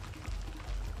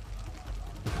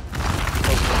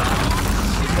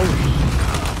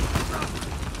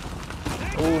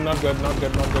 Oh, not good, not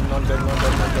good, not good, not good, not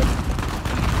good, not good.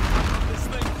 This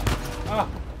thing.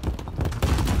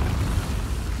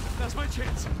 That's my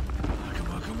chance.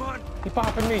 Come on, come on. He's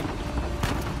popping me.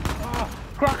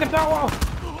 Crocodile!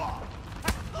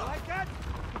 Like that?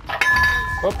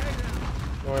 Whoop.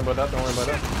 Don't worry about that, don't worry about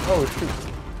that. Oh, shoot.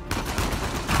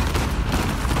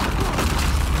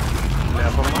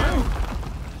 Never mind.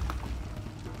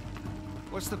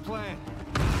 What's the plan?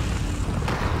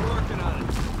 We're working on it.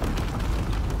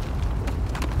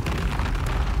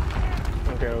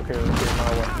 Okay,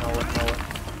 now what?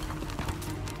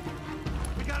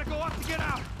 We gotta go up to get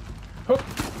out. Hup.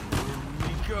 Here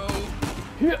we go.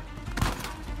 Here.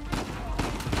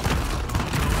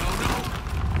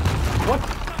 What?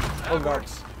 Oh god.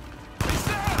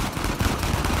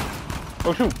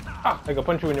 Oh shoot. I got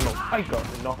punch you in your mouth. I got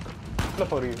knocked.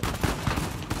 Flip out of you.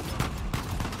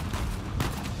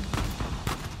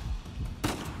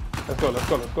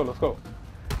 Let's go.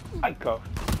 I got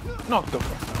knocked the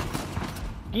fuck out.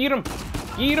 Get him!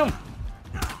 Man,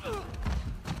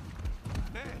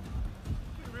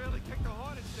 we really kicked the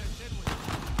hornet's nest, didn't we?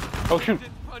 Oh shoot.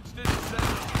 Didn't punch, didn't set it on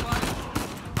fire.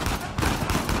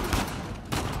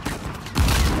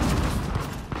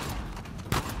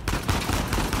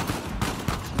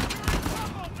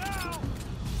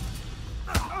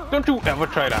 Don't you ever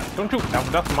try that. Don't you ever.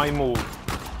 That's my move.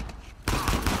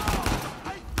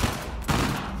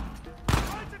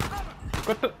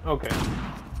 Got the... Okay.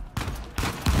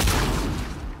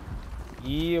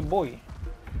 Yeah, boy.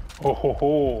 Oh ho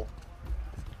ho.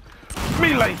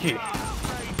 Me like it.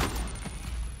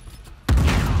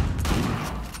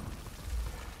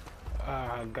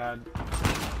 Ah, God.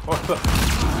 What's up?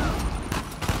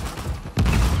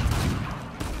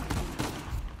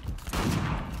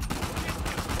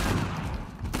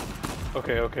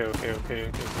 Okay.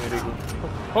 Very good.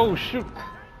 Oh, shoot.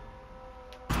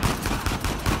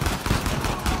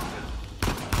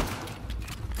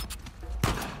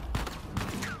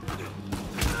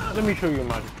 Let me show you a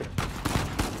magic trick.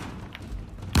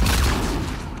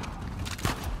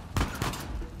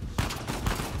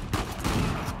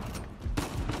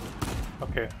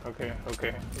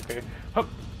 Okay. Hup.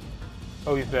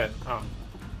 Oh, he's dead. Oh.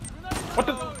 What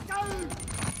the?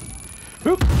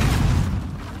 Hoop.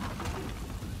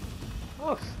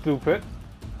 Oh, stupid.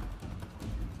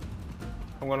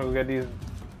 I'm gonna go get these.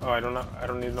 Oh, I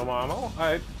don't need no more ammo.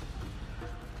 Alright.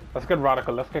 Let's get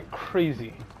radical. Let's get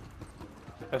crazy.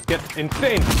 Let's get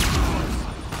insane.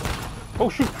 Oh,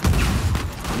 shoot.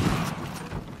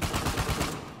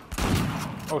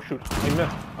 Oh, shoot. I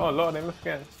missed. Oh, Lord, I missed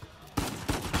again.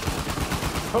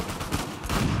 Oh.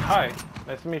 Hi.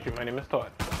 Nice to meet you. My name is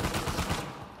Todd.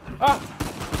 Ah!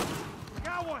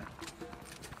 Got one.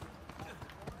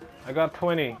 I got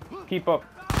 20. Keep up.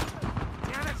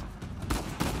 Damn it.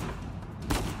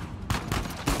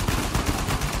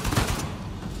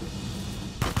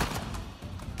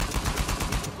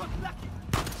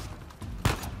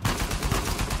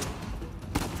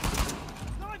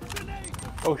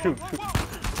 Oh, shoot.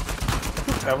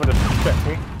 That would have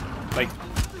me. Like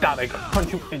that, I could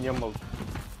punch you in your mouth.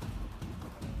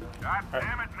 God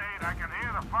damn it, Nate. I can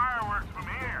hear the fireworks from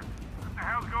here. What the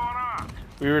hell's going on?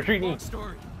 We're retreating. Long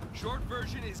story. Short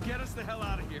version is get us the hell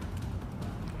out of here.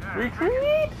 Yeah,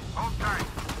 Retreat! hold tight. Be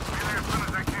there as soon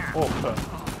as I can. Oh, fuck.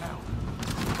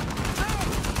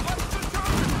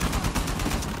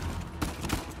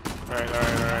 Alright.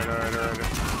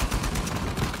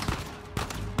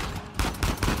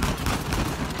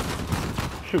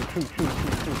 Shoot.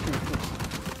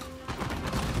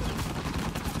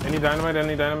 Any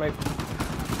dynamite?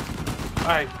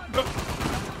 Alright, go!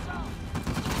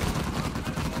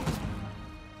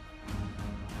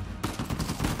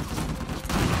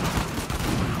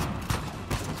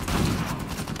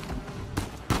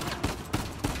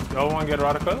 Y'all wanna get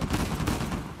radical?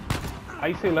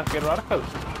 I say let's get radical.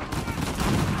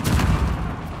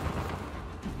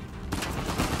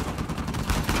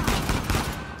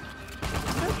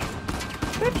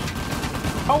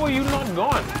 How are you not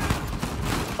gone?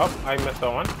 Oh, I missed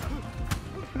that one.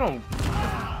 You don't.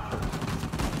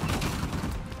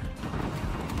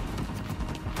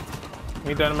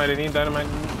 Need dynamite.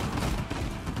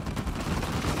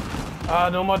 Ah,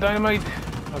 no more dynamite.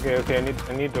 Okay, I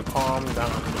need to calm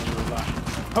down.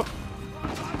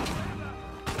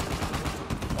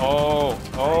 Oh.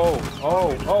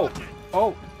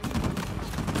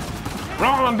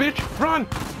 Run, bitch, run!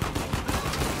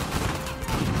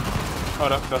 Oh,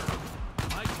 that's.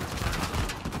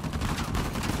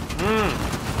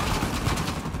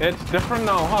 It's different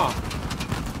now, huh?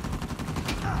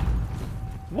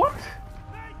 What?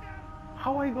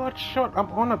 How I got shot?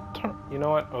 I'm on a turn. You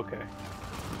know what? Okay.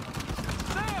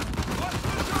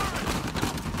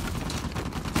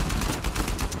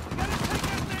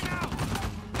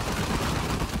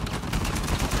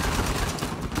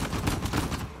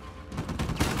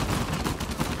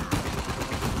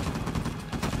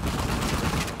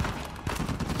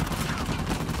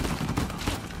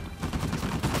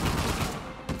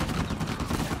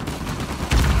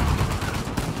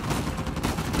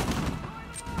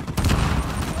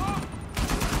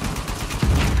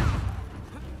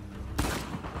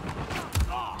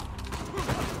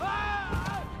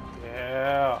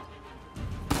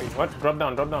 What? Drop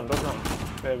down.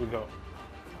 There we go.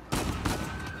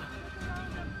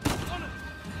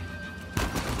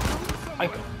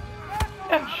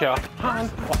 Get your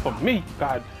hands off of me,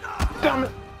 god damn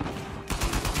it!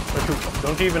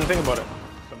 Don't you even think about it.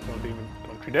 Don't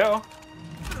you dare.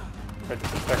 Try to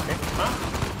protect me,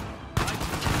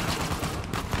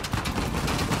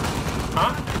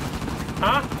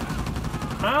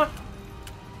 Huh?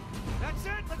 That's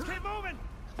it. Let's keep moving.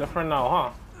 It's different now,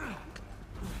 huh?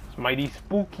 It's mighty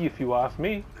spooky if you ask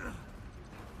me.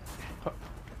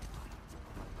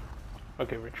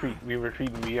 Okay, retreat. We retreat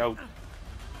and we out.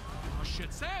 Oh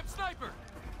shit, Sam, sniper!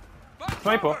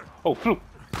 Sniper? Oh, fluke.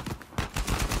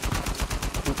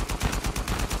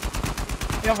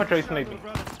 You have a try sniping.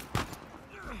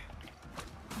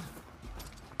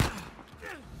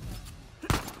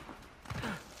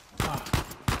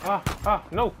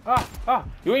 No.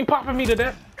 You ain't popping me to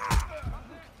death.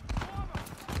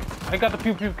 I got the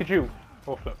pew Pikachu.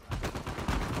 Oh, flip.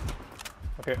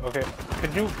 Okay.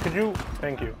 Could you?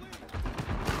 Thank you.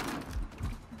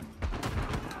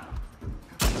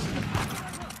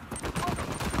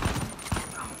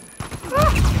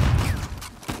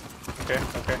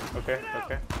 Okay.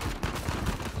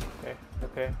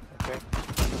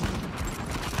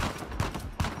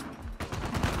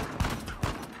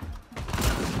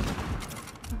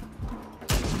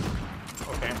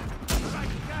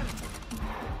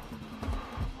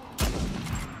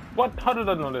 What? How did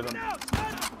I know that?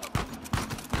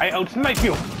 I outsnipe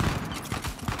you!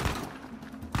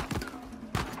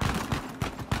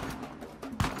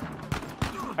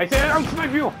 I said I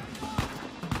outsnipe you!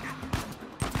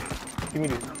 Give me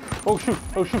this. Oh shoot!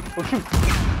 Oh shoot! Oh shoot!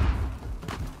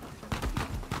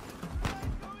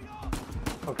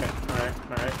 Okay, alright,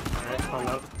 calm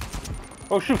down.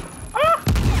 Oh shoot! Ah!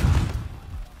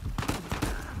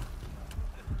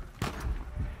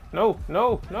 No!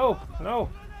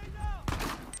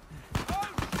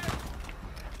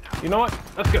 You know what?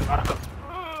 Let's get out of here.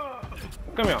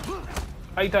 Come here.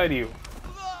 I tie to you.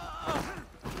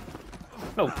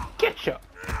 No, get your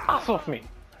ass off me.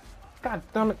 God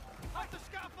damn it.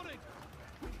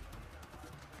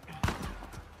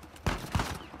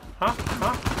 Huh?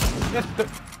 Yes,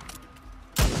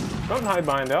 don't hide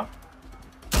behind there.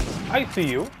 I see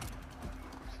you.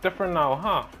 It's different now,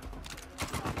 huh?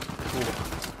 Give me this.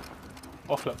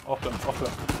 Off flip.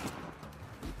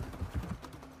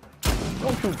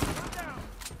 Don't shoot.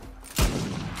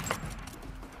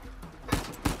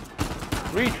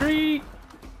 Retreat!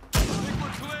 Think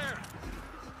we're clear.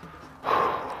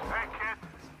 Hey, kid.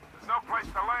 There's no place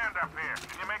to land up here.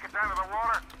 Can you make it down to the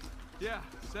water? Yeah,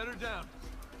 set her down.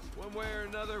 One way or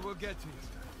another, we'll get to you.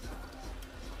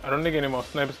 I don't think any more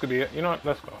snipers could be here. You know what?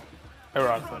 Let's go. Hey,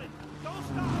 Rod.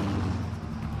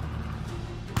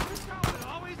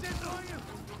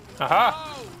 Aha!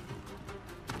 Oh!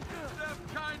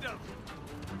 Kind of.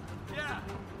 Yeah.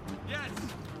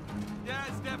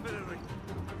 Yes, definitely.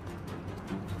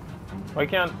 Why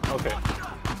can't? Okay.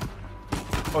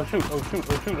 Oh shoot!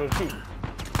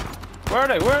 Where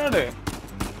are they?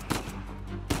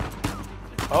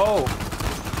 Oh!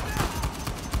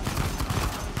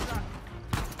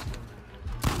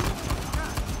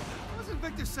 Wasn't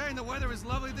Victor saying the weather is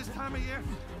lovely this time of year?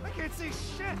 I can't see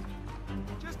shit!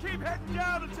 Just keep heading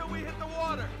down until we hit the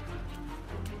water.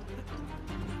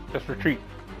 Just retreat.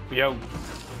 Yo.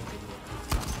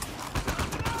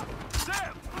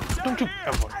 Sam! Don't you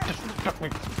ever disrespect me.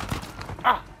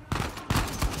 Ah!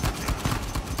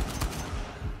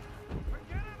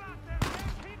 Forget about them, man.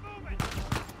 Keep moving.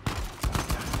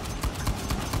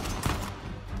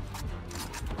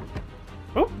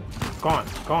 Oop!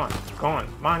 Gone.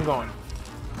 Mine gone.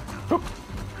 Oop!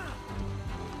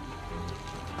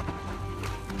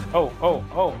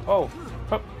 Oh.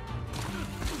 Hup.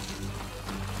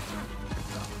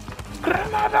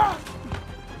 Granada!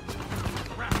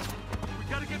 We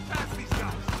gotta get past these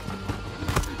guys.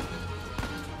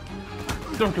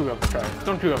 Don't you ever try it.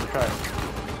 Don't you ever try it.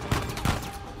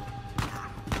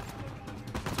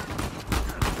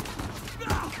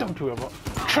 Don't you ever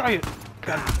try it.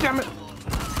 God damn it.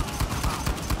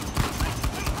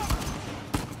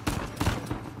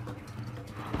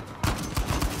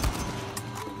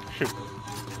 Shoot.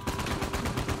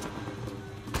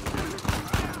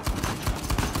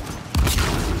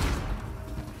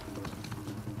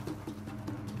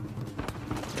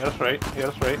 Yeah,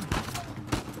 that's right.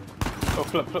 Oh,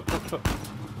 flip.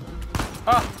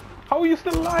 Ah! How are you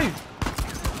still alive?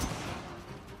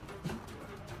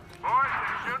 Boys,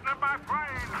 they're shooting at my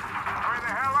plane. Hurry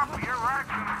the hell up or your rag's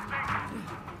gonna stink.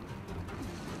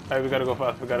 Alright, we gotta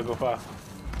go fast.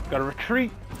 Gotta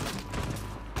retreat.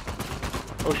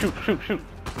 Oh, shoot.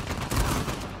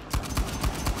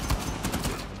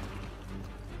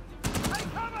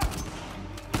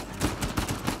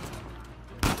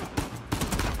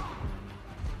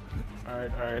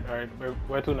 Alright.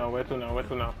 Where to now?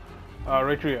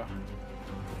 Right through here.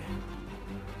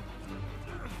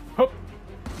 Hup.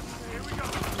 Here we go.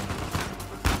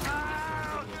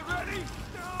 Get ready.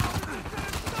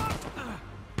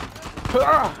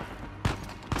 Ah!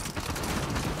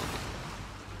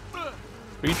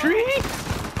 Retreat!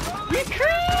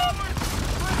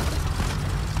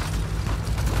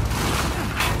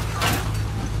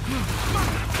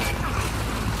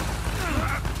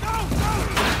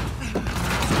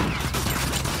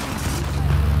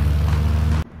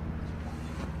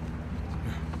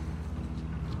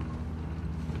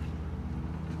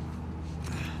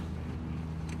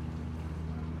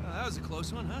 That was a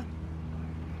close one, huh?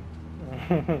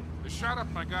 They shot up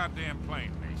my goddamn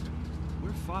plane, Mason.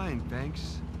 We're fine,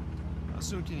 thanks. How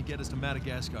soon can you get us to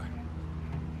Madagascar?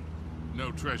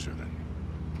 No treasure, then.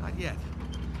 Not yet.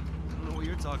 I don't know what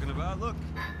you're talking about. Look,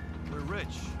 we're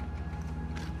rich.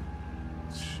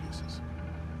 Jesus.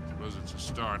 Suppose it's a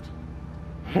start.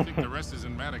 You think the rest is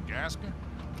in Madagascar?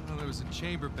 Well, there was a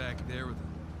chamber back there with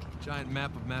a giant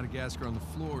map of Madagascar on the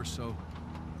floor, so...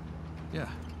 yeah,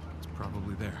 it's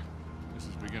probably there. This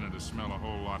is beginning to smell a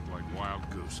whole lot like Wild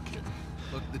Goose, kid.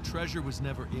 Look, the treasure was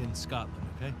never in Scotland,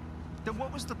 okay? Then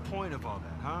what was the point of all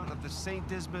that, huh? Of the St.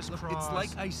 Dismas Look, cross? it's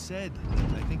like I said.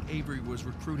 I think Avery was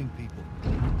recruiting people.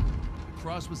 The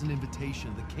cross was an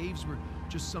invitation. The caves were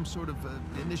just some sort of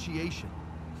initiation.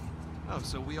 Oh,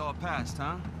 so we all passed,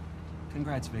 huh?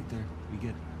 Congrats, Victor. We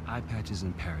get eye patches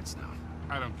and parrots now.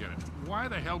 I don't get it. Why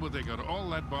the hell would they go to all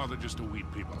that bother just to weed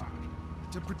people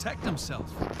out? To protect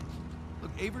himself.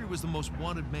 Look, Avery was the most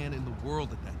wanted man in the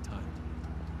world at that time.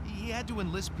 He had to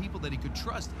enlist people that he could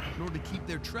trust in order to keep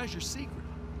their treasure secret.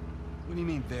 What do you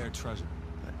mean, their treasure?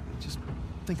 Just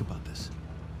think about this.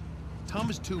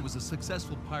 Thomas, too, was a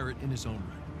successful pirate in his own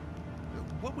right.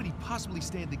 What would he possibly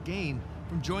stand to gain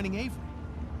from joining Avery?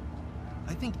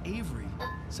 I think Avery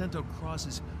sent out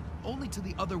crosses only to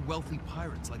the other wealthy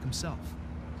pirates like himself.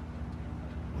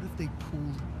 What if they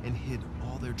pooled and hid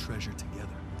all their treasure together?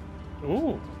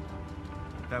 Ooh.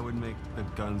 That would make the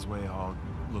Gunsway all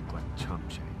look like chump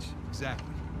change.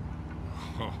 Exactly.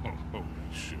 Oh, holy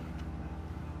shit.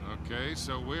 Okay,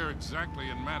 so where exactly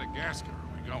in Madagascar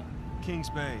are we going? Kings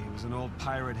Bay. It was an old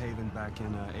pirate haven back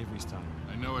in Avery's time.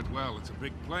 I know it well. It's a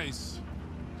big place.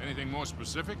 Anything more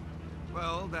specific?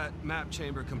 Well, that map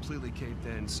chamber completely caved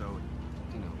in, so,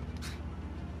 you know.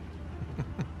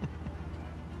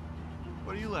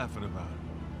 What are you laughing about?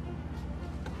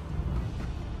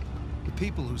 The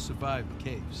people who survived the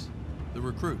caves, the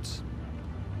recruits.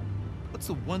 What's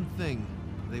the one thing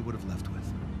they would have left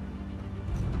with?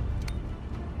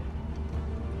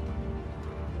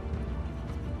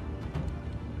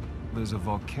 There's a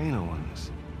volcano on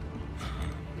this.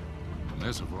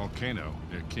 There's a volcano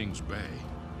near Kings Bay.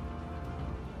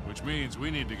 Which means we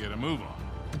need to get a move on.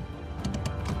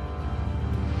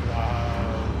 Wow.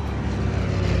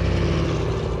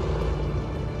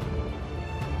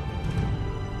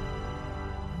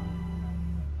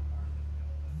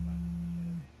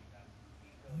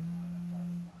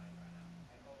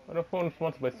 What a phone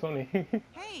sponsored by Sony.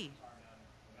 Hey!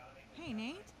 Hey,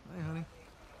 Nate? Hi, honey.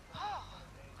 Oh,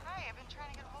 hi, I've been trying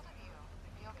to get a hold of you.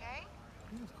 Are you okay?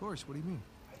 Yeah, of course. What do you mean?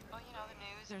 Well, you know, the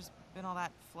news, there's been all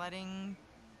that flooding.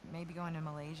 Maybe going to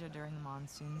Malaysia during the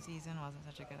monsoon season wasn't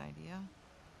such a good idea.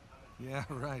 Yeah,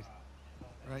 right.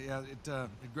 Right, yeah,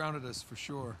 it grounded us for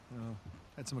sure. You know,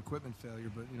 had some equipment failure,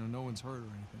 but, you know, no one's hurt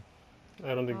or anything.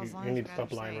 I don't think Well, as long you as need to you stop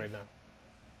guys are lying safe. right now.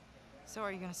 So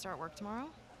are you going to start work tomorrow?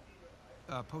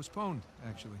 Postponed,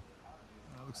 actually.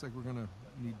 Looks like we're gonna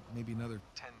need maybe another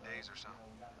 10 days or so.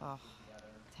 Ugh,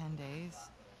 10 days.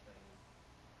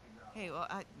 Hey, well,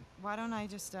 why don't I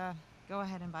just go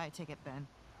ahead and buy a ticket then?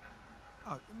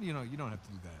 Oh, you know, you don't have to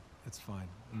do that. It's fine.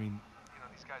 I mean, you know,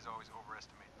 these guys always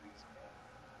overestimate things.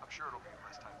 I'm sure it'll be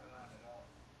less time than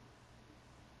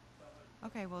that.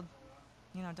 Okay, well,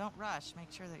 you know, don't rush.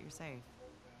 Make sure that you're safe.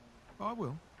 Oh, I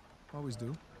will. Always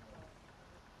do.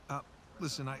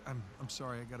 Listen, I'm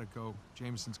sorry. I gotta go.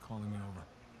 Jameson's calling me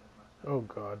over. Oh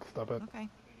God, stop it. Okay.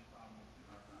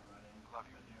 Love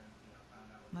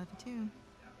you. Love you too.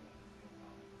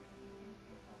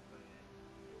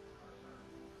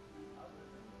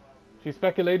 She's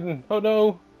speculating. Oh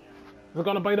no! Is it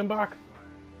gonna bite him back?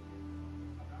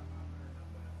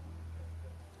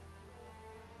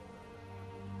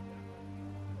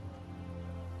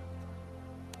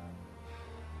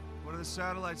 What are the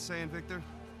satellites saying, Victor?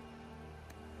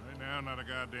 Right now, not a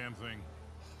goddamn thing.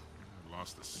 I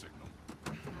lost the signal.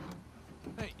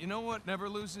 Hey, you know what never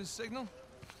loses signal?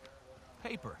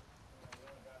 Paper.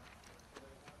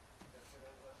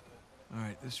 All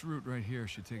right, this route right here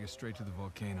should take us straight to the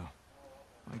volcano.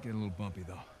 Might get a little bumpy,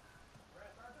 though.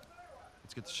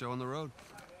 Let's get the show on the road.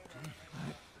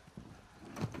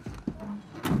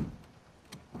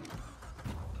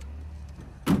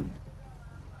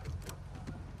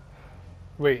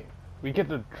 Wait, we get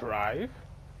to drive?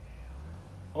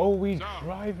 Oh, we So,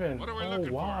 driving. what are we Oh looking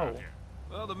for wow. out here?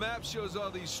 Well, the map shows all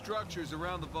these structures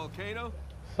around the volcano.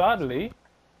 Sadly,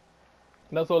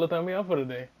 that's all the time we have for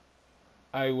today.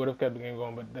 I would have kept the game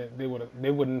going, but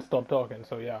they wouldn't stop talking.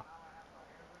 So yeah.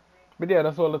 But yeah,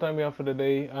 that's all the time we have for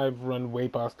today. I've run way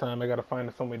past time. I gotta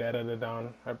find some way to edit it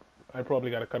down. I probably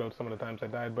gotta cut out some of the times I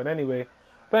died. But anyway,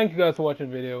 thank you guys for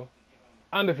watching the video.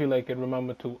 And if you like it,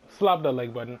 remember to slap that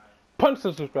like button, punch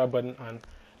the subscribe button, and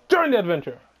join the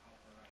adventure.